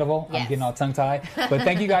Mike Sandoval. Yes. I'm getting all tongue-tied. But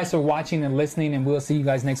thank you guys for watching and listening, and we'll see you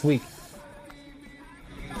guys next week.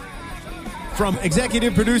 From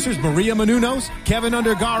executive producers Maria Menounos, Kevin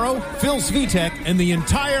Undergaro, Phil Svitek, and the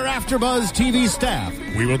entire AfterBuzz TV staff,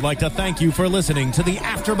 we would like to thank you for listening to the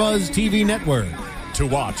AfterBuzz TV network. To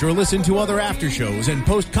watch or listen to other after shows and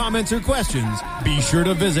post comments or questions, be sure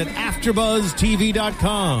to visit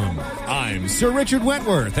AfterBuzzTV.com. I'm Sir Richard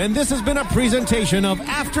Wentworth, and this has been a presentation of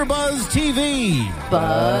AfterBuzz TV.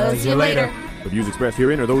 Buzz you later. The views expressed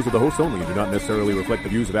herein are those of the hosts only and do not necessarily reflect the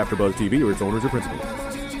views of AfterBuzz TV or its owners or principals.